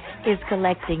Crisis is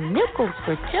collecting nickels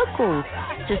for tickles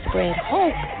to spread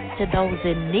hope to those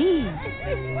in need.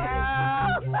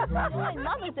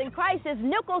 Mothers in Crisis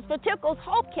Nickels for Tickles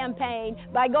Hope campaign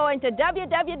by going to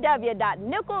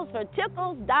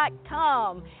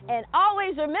www.nickelsfortickles.com. And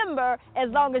always remember, as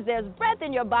long as there's breath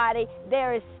in your body,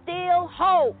 there is still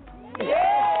hope.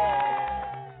 Yeah!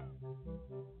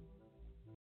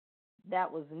 That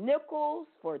was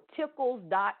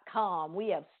nickelsfortickles.com. We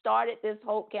have started this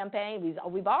Hope campaign.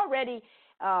 We've already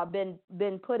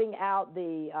been putting out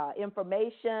the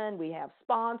information. We have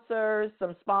sponsors.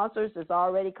 Some sponsors that's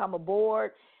already come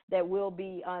aboard that we'll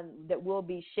be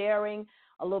sharing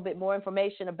a little bit more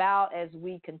information about as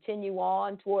we continue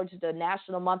on towards the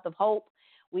National Month of Hope.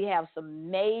 We have some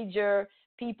major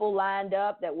people lined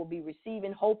up that will be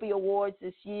receiving Hopi Awards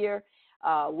this year.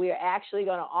 We're actually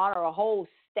going to honor a whole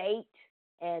state,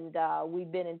 and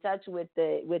we've been in touch with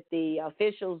the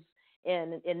officials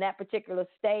in that particular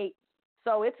state.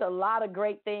 So it's a lot of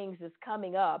great things that's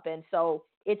coming up, and so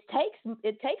it takes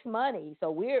money.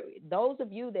 So those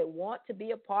of you that want to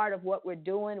be a part of what we're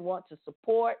doing, want to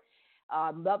support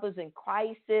Mothers in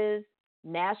Crisis,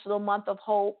 National Month of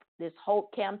Hope, this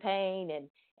Hope campaign,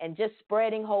 and just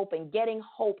spreading hope and getting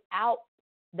hope out,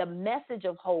 the message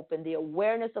of hope and the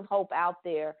awareness of hope out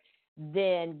there,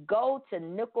 then go to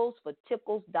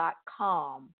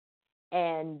nickelsfortickles.com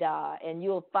and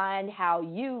you'll find how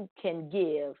you can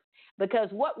give.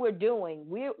 Because what we're doing,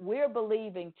 we're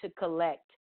believing to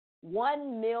collect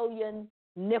 1 million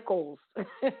nickels.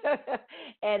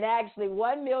 And actually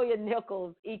 1 million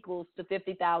nickels equals to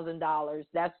 $50,000.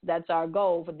 That's our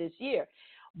goal for this year.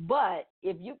 But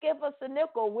if you give us a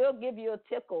nickel, we'll give you a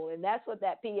tickle. And that's what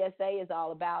that PSA is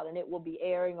all about. And it will be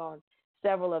airing on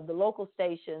several of the local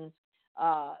stations,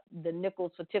 the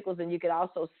Nickels for Tickles. And you can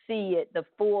also see it, the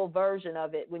full version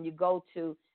of it, when you go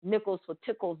to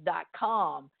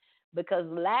nickelsfortickles.com, because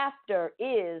laughter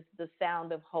is the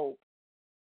sound of hope.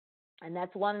 And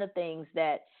that's one of the things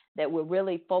that we're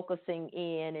really focusing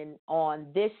on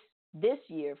this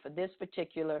year for this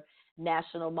particular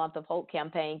National Month of Hope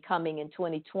campaign coming in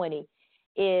 2020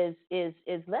 is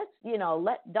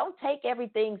don't take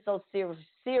everything so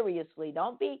seriously.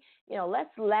 Don't be,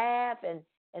 let's laugh, and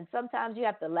sometimes you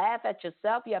have to laugh at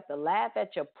yourself. You have to laugh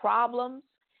at your problems,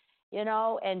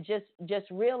 and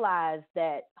just realize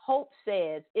that hope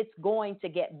says it's going to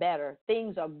get better.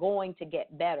 Things are going to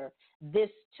get better.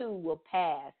 This too will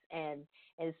pass, and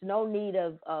it's no need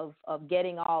of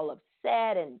getting all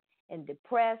upset and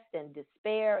depressed and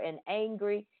despair and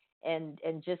angry, and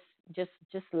just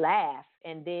laugh,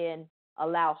 and then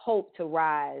allow hope to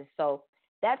rise. So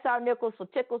that's our Nickels for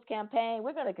Tickles campaign.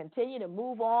 We're going to continue to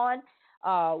move on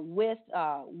with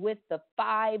the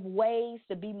 5 ways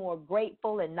to be more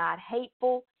grateful and not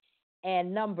hateful.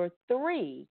 And number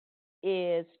 3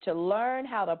 is to learn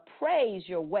how to praise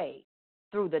your way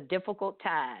through the difficult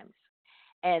times.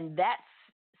 And that's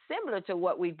similar to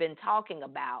what we've been talking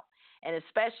about. And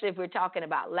especially if we're talking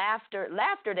about laughter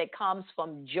that comes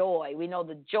from joy. We know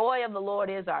the joy of the Lord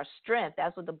is our strength.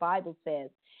 That's what the Bible says.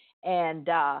 And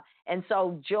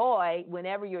so joy,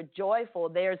 whenever you're joyful,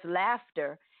 there's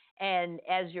laughter. And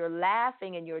as you're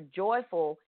laughing and you're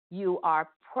joyful, you are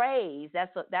praised.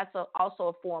 That's also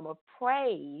a form of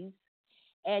praise.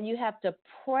 And you have to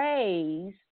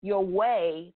praise your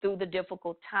way through the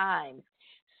difficult times.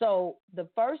 So the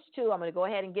first 2, I'm going to go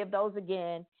ahead and give those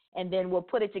again, and then we'll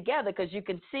put it together, because you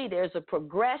can see there's a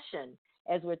progression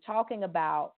as we're talking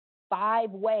about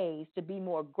 5 ways to be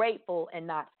more grateful and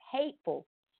not hateful.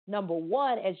 Number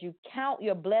 1, as you count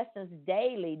your blessings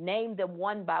daily, name them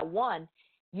one by one,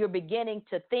 you're beginning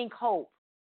to think hope.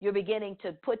 You're beginning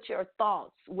to put your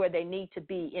thoughts where they need to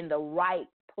be, in the right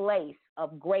place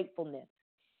of gratefulness.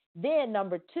 Then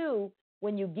number 2,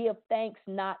 when you give thanks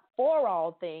not for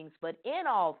all things, but in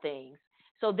all things.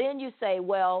 So then you say,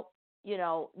 well,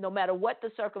 no matter what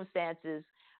the circumstances,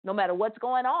 no matter what's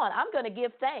going on, I'm going to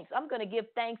give thanks. I'm going to give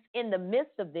thanks in the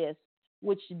midst of this,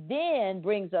 which then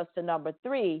brings us to number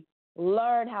 3,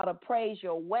 learn how to praise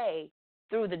your way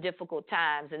through the difficult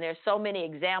times. And there's so many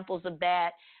examples of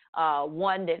that.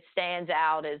 One that stands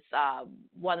out is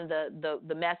one of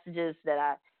the messages that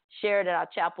I shared at our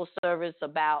chapel service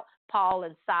about Paul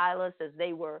and Silas as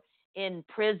they were in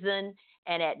prison,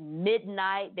 and at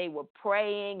midnight they were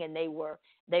praying, and they were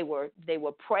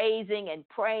praising and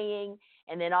praying,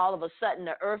 and then all of a sudden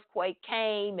the earthquake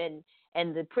came,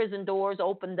 and the prison doors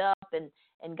opened up,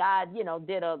 and God,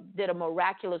 did a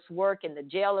miraculous work in the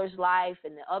jailer's life,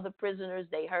 and the other prisoners,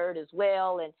 they heard as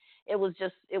well, and it was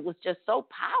just so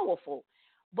powerful.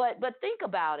 But think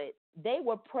about it. They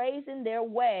were praising their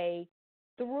way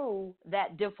through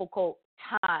that difficult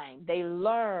time. They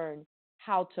learned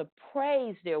how to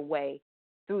praise their way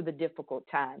through the difficult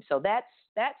time. So that's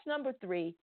number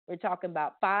 3. We're talking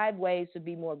about 5 ways to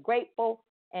be more grateful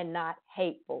and not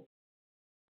hateful.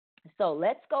 So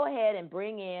let's go ahead and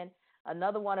bring in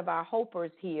another one of our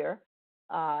hopers here.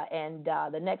 And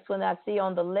the next one I see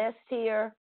on the list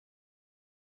here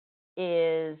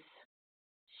is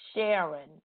Sharon.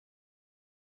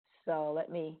 So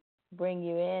let me bring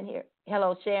you in here.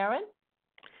 Hello, Sharon.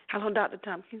 Hello, Dr.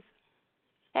 Tompkins.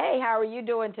 Hey, how are you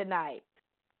doing tonight?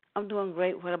 I'm doing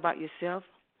great. What about yourself?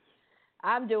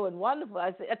 I'm doing wonderful.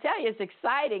 I tell you, it's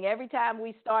exciting. Every time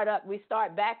we start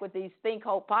back with these Think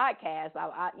Hope podcasts.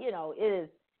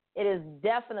 It is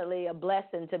definitely a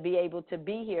blessing to be able to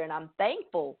be here, and I'm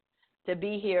thankful to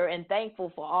be here, and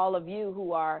thankful for all of you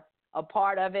who are a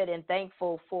part of it, and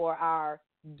thankful for our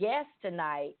guest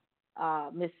tonight,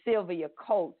 Miss Sylvia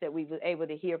Coates, that we were able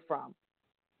to hear from.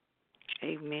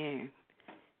 Amen.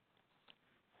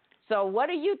 So what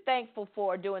are you thankful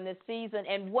for during this season,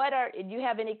 and do you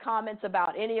have any comments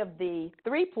about any of the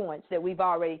 3 points that we've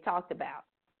already talked about?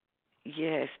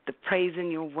 Yes, the praising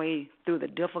your way through the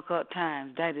difficult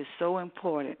times, that is so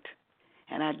important.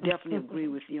 And I definitely agree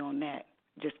with you on that.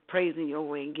 Just praising your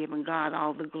way and giving God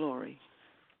all the glory.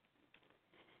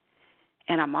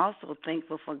 And I'm also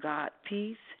thankful for God's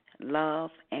peace, love,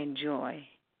 and joy.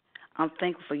 I'm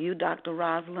thankful for you, Dr.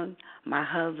 Rosalind, my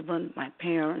husband, my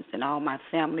parents, and all my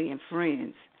family and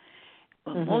friends.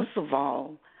 But most of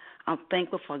all, I'm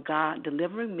thankful for God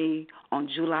delivering me on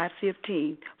July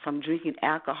 15th from drinking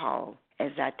alcohol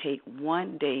as I take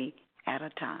one day at a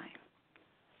time.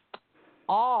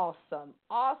 Awesome.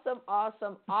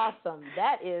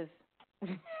 That is,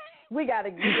 we just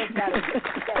gotta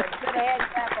put a hand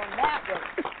clap on that one.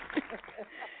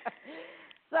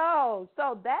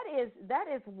 So that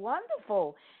is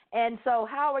wonderful. And so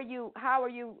how are you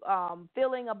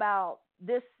feeling about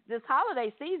this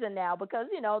holiday season now? Because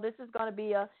this is going to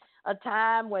be a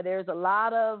time where there's a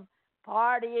lot of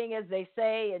partying, as they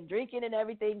say, and drinking and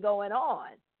everything going on.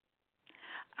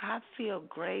 I feel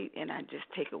great, and I just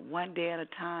take it one day at a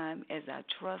time as I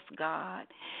trust God,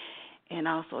 and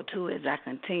also, too, as I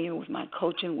continue with my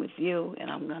coaching with you,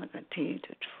 and I'm going to continue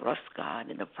to trust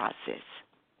God in the process.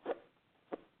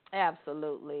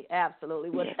 Absolutely.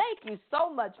 Well, yes. Thank you so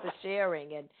much for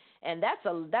sharing, and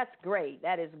that's great.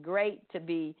 That is great to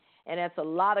be, and that's a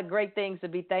lot of great things to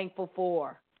be thankful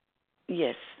for.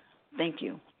 Yes, thank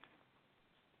you.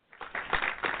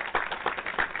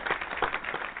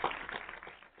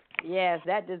 Yes,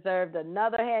 that deserved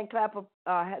another hand clap of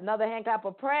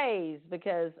praise,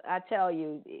 because I tell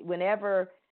you,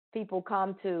 whenever people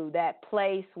come to that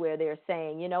place where they're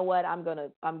saying, you know what, I'm gonna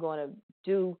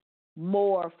do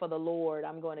more for the Lord,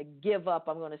 I'm going to give up,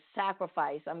 I'm going to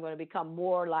sacrifice, I'm going to become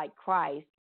more like Christ,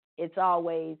 it's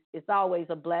always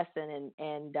a blessing,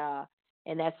 and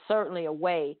that's certainly a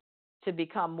way to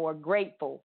become more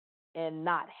grateful and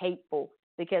not hateful.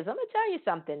 Because I'm going to tell you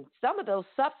something, some of those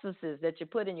substances that you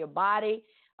put in your body,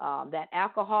 that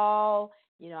alcohol,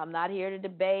 I'm not here to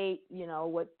debate,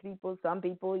 what some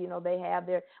people, they have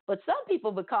their, but some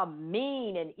people become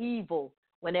mean and evil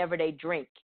whenever they drink.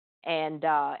 And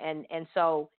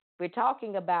so we're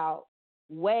talking about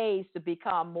ways to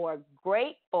become more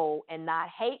grateful and not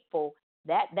hateful.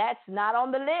 That's not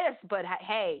on the list, but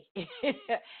hey,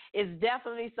 it's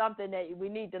definitely something that we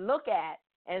need to look at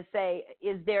and say,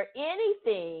 is there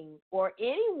anything or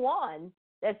anyone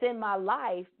that's in my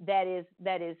life that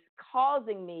is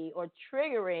causing me or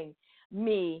triggering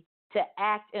me to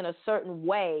act in a certain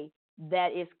way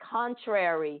that is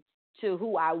contrary to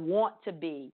who I want to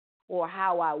be or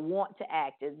how I want to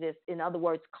act? Is this, in other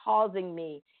words, causing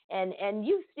me? And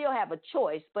you still have a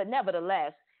choice, but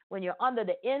nevertheless, when you're under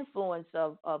the influence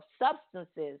of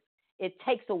substances, it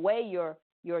takes away your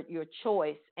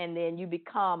choice, and then you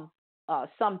become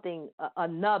something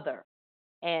another,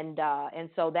 and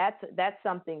so that's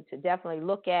something to definitely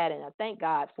look at. And I thank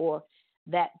God for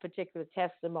that particular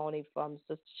testimony from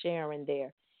Sister Sharon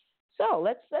there. So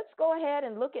let's go ahead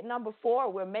and look at number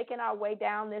 4. We're making our way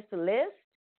down this list,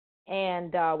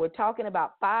 and we're talking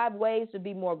about 5 ways to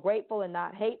be more grateful and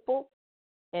not hateful.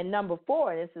 And number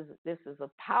 4, this is a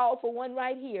powerful one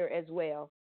right here as well.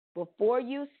 Before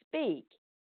you speak,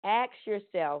 ask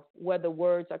yourself where the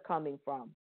words are coming from.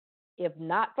 If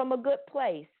not from a good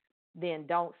place, then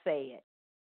don't say it.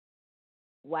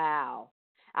 Wow.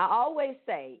 I always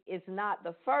say it's not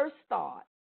the first thought,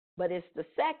 but it's the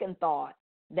second thought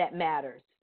that matters.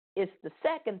 It's the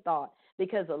second thought,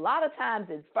 because a lot of times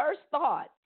it's first thought,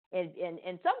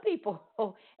 and some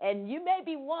people, and you may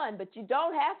be one, but you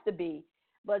don't have to be,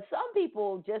 but some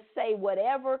people just say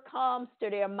whatever comes to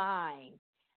their mind.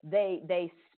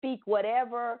 They speak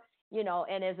whatever,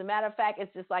 and as a matter of fact,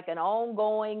 it's just like an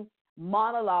ongoing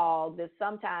monologue that's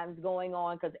sometimes going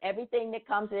on, because everything that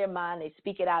comes to their mind, they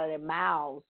speak it out of their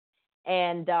mouths,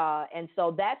 and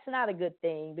so that's not a good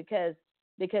thing, because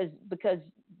then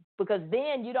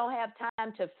you don't have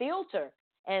time to filter.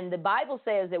 And the Bible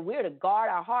says that we're to guard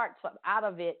our hearts, out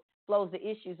of it flows the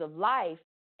issues of life,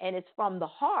 and it's from the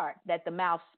heart that the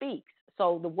mouth speaks.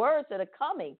 So the words that are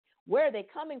coming, where are they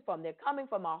coming from? They're coming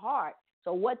from our heart.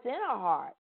 So what's in our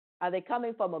heart? Are they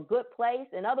coming from a good place?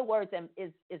 In other words,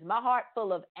 is my heart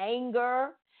full of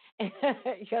anger?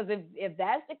 Because if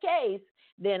that's the case,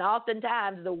 then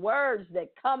oftentimes the words that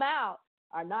come out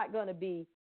are not going to be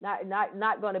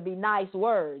not going to be nice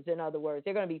words. In other words,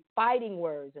 they're going to be fighting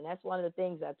words, and that's one of the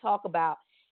things I talk about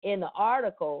in the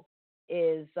article.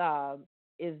 Is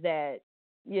that,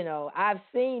 you know, I've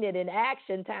seen it in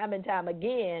action time and time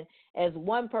again, as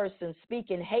one person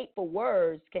speaking hateful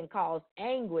words can cause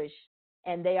anguish,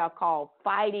 and they are called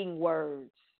fighting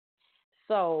words.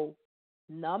 So,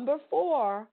 number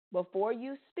 4, before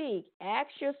you speak, ask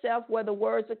yourself where the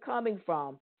words are coming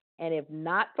from. And if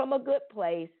not from a good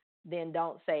place, then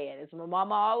don't say it. As my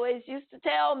mama always used to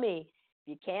tell me,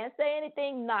 if you can't say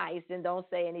anything nice, then don't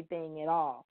say anything at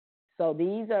all. So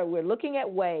we're looking at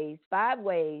 5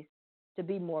 ways to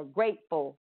be more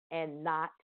grateful and not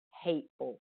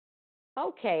hateful.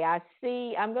 Okay, I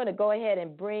see. I'm going to go ahead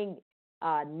and bring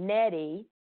Nettie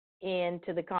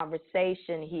into the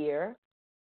conversation here.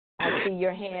 I see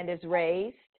your hand is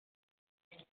raised.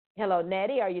 Hello,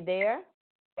 Nettie, are you there?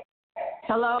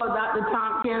 Hello, Dr.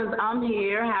 Tompkins. I'm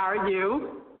here. How are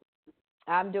you?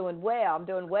 I'm doing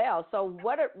well. So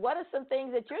what are some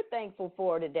things that you're thankful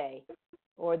for today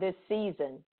or this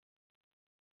season?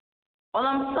 Well,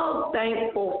 I'm so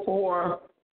thankful for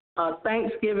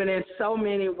Thanksgiving in so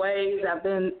many ways. I've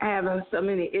been having so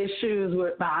many issues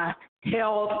with my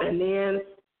health, and then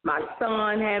my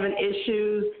son having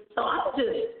issues. So I'm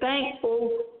just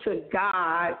thankful to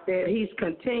God that he's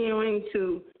continuing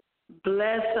to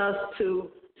bless us to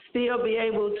still be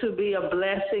able to be a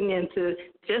blessing and to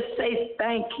just say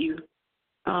thank you,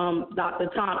 Dr.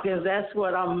 Tompkins. That's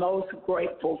what I'm most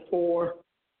grateful for.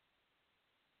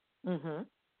 Mhm.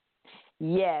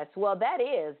 Yes, well,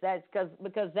 that's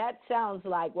because that sounds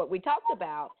like what we talked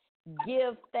about.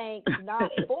 Give thanks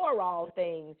not for all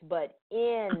things, but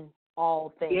in all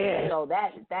things. Yes. So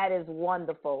that is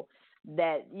wonderful.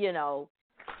 That, you know,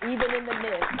 even in the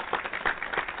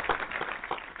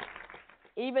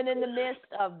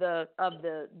midst of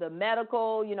the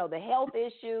medical, you know, the health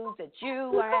issues that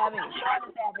you are having,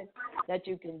 that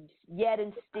you can yet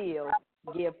and still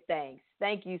give thanks.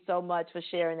 Thank you so much for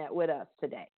sharing that with us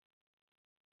today.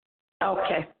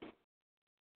 Okay.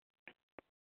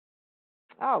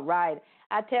 All right.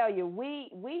 I tell you,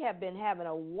 we have been having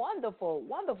a wonderful,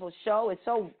 wonderful show.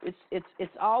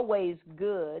 It's always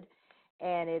good,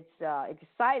 and it's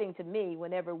exciting to me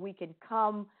whenever we can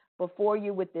come before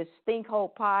you with this Think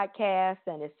Hope podcast,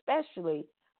 and especially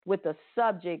with a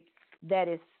subject that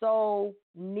is so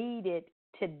needed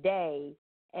today,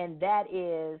 and that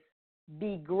is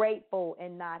be grateful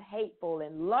and not hateful,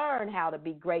 and learn how to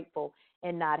be grateful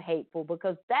and not hateful,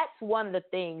 because that's one of the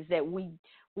things that we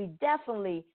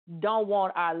definitely don't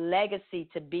want our legacy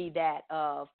to be that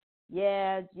of,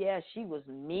 yeah, she was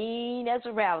mean as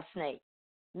a rattlesnake.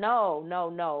 No.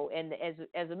 And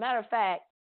as a matter of fact,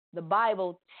 the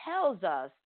Bible tells us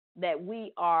that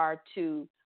we are to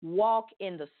walk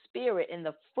in the Spirit, in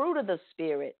the fruit of the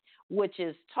Spirit, which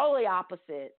is totally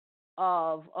opposite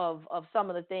of some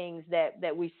of the things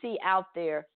that we see out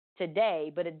there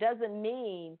today. But it doesn't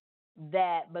mean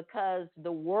that because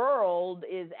the world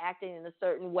is acting in a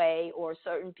certain way, or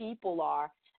certain people are,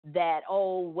 that,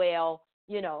 oh, well,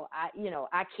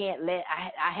 I can't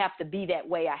I have to be that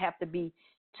way. I have to be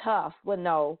tough. Well,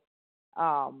 no,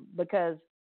 because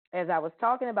as I was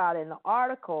talking about in the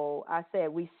article, I said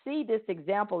we see this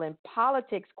example in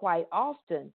politics quite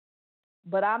often,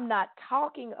 but I'm not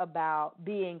talking about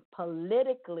being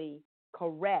politically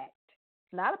correct.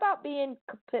 It's not about being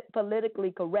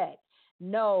politically correct.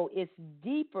 No, it's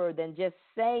deeper than just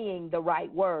saying the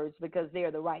right words because they're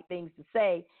the right things to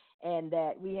say, and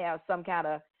that we have some kind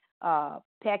of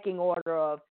pecking order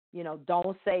of,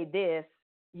 don't say this,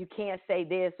 you can't say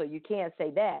this, or you can't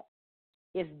say that.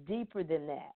 It's deeper than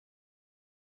that.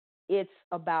 It's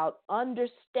about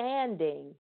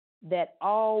understanding that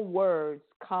all words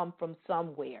come from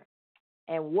somewhere.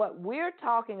 And what we're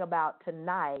talking about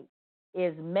tonight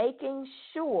is making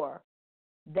sure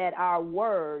that our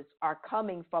words are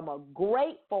coming from a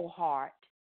grateful heart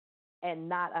and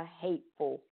not a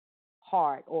hateful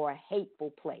heart or a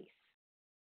hateful place.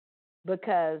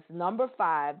 Because number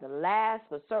 5, the last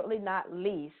but certainly not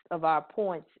least of our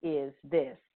points is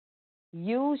this: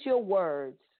 use your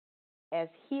words as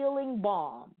healing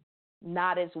balm,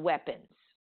 not as weapons.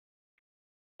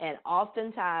 And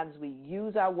oftentimes we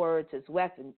use our words as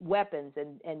weapons,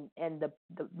 and the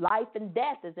life and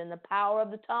death is in the power of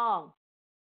the tongue.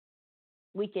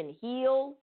 We can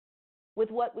heal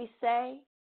with what we say,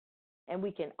 and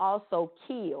we can also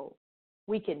kill.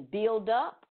 We can build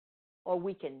up, or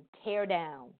we can tear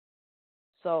down.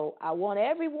 So I want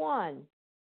everyone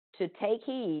to take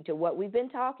heed to what we've been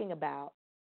talking about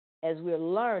as we're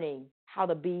learning how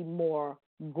to be more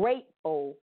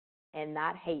grateful and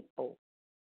not hateful.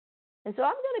 And so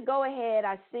I'm going to go ahead.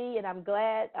 I see, and I'm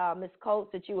glad, Ms.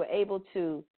 Coates, that you were able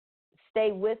to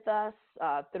stay with us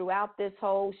throughout this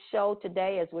whole show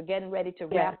today as we're getting ready to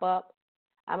wrap up.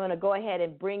 I'm going to go ahead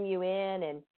and bring you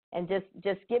in and just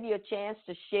give you a chance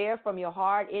to share from your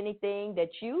heart anything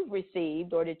that you've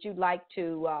received or that you'd like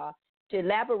to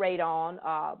elaborate on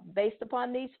based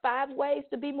upon these 5 ways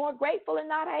to be more grateful and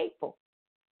not hateful.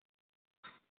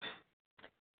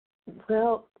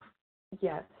 Well,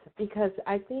 yes, because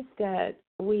I think that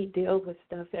we deal with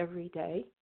stuff every day,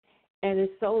 and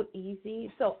it's so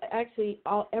easy. So actually,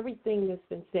 everything that's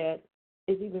been said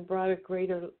is even brought a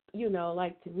greater,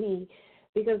 like to me,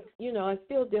 because, I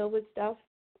still deal with stuff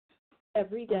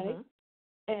every day,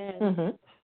 and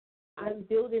I'm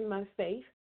building my faith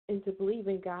and to believe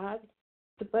in God,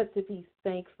 but to be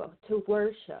thankful, to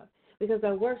worship, because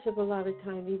I worship a lot of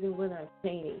times even when I'm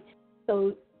painting.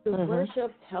 So the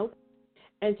worship helps,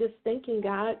 and just thanking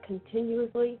God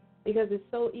continuously, because it's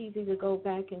so easy to go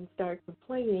back and start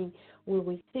complaining when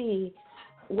we see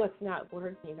what's not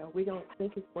working. We don't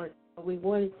think it's working. We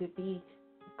want it to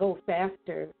go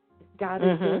faster. God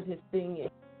is doing his thing,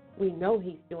 and we know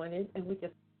he's doing it, and we just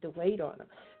have to wait on him.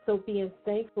 So being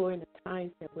thankful in the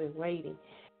times that we're waiting,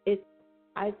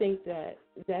 I think that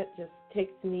just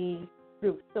takes me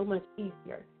through so much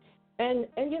easier. And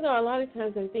a lot of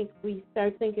times I think we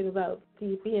start thinking about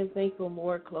being thankful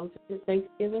more closer to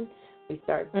Thanksgiving. We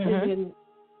start thinking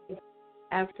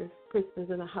after Christmas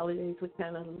and the holidays, we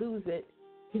kind of lose it,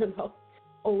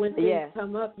 Or when things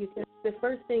come up, the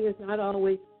first thing is not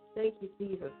always, thank you,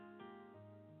 Jesus,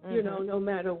 no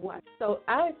matter what. So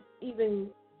even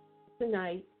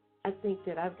tonight, I think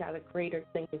that I've got a greater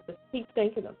thing. Just keep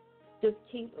thanking him. Just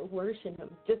keep worshiping him.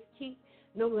 Just keep,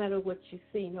 no matter what you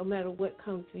see, no matter what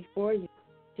comes before you,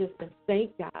 just to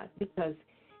thank God, because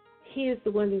he is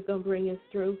the one that's going to bring us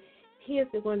through. He is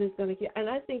the one that's going to get. And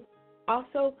I think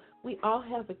also we all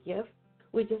have a gift.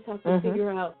 We just have to figure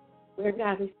out where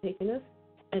God is taking us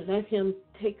and let him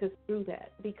take us through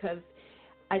that, because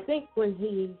I think when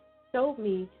he showed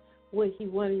me what he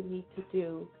wanted me to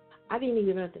do, I didn't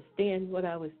even understand what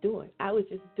I was doing. I was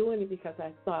just doing it because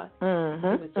I thought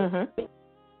it was just me.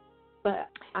 But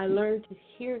I learned to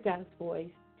hear God's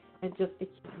voice and just to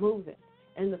keep moving.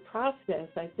 And the process,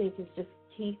 I think, is just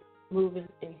keep moving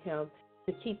in him,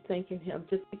 to keep thanking him,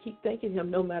 just to keep thanking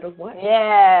him no matter what.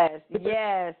 Yes. We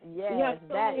have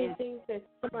so many things that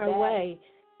come our way,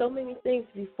 so many things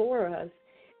before us.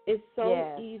 It's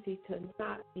so easy to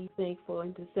not be thankful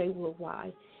and to say, well,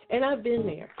 why? And I've been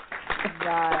there.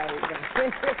 Right.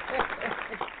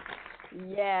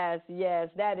 Yes,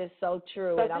 that is so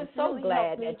true. But and I'm so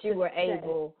glad that you were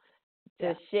able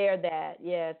to share that,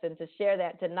 and to share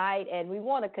that tonight. And we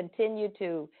want to continue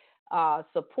to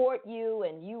support you,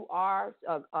 and you are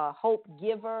a hope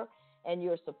giver, and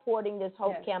you're supporting this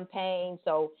hope campaign.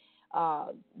 So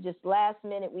just last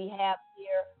minute we have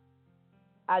here,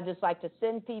 I'd just like to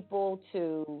send people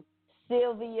to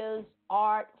Sylvia's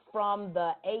art from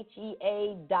the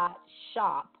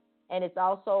HEA.shop. And it's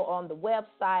also on the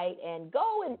website. And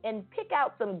go and pick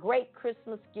out some great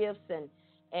Christmas gifts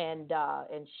and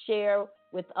share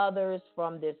with others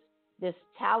from this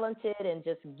talented and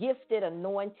just gifted,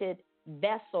 anointed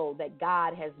vessel that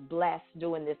God has blessed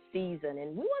during this season.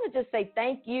 And we want to just say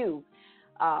thank you,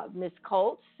 Ms.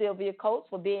 Coates, Sylvia Coates,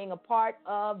 for being a part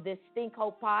of this Think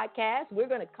Hope podcast. We're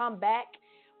going to come back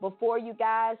before you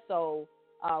guys, so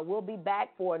we'll be back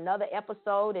for another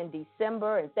episode in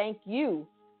December. And thank you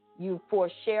for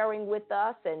sharing with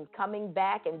us and coming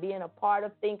back and being a part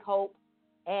of Think Hope.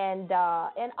 And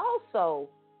also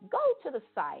go to the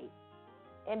site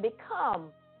and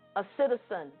become a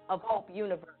citizen of Hope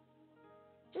Universe.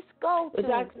 Just go to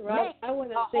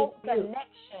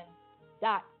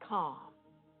makeahopeconnection.com.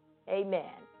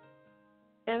 Amen.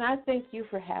 And I thank you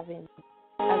for having me.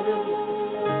 I really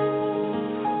appreciate it.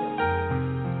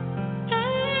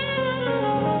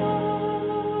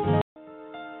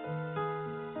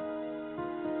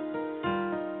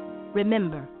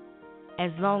 Remember,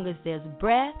 as long as there's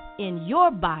breath in your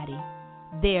body,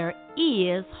 there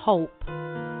is hope.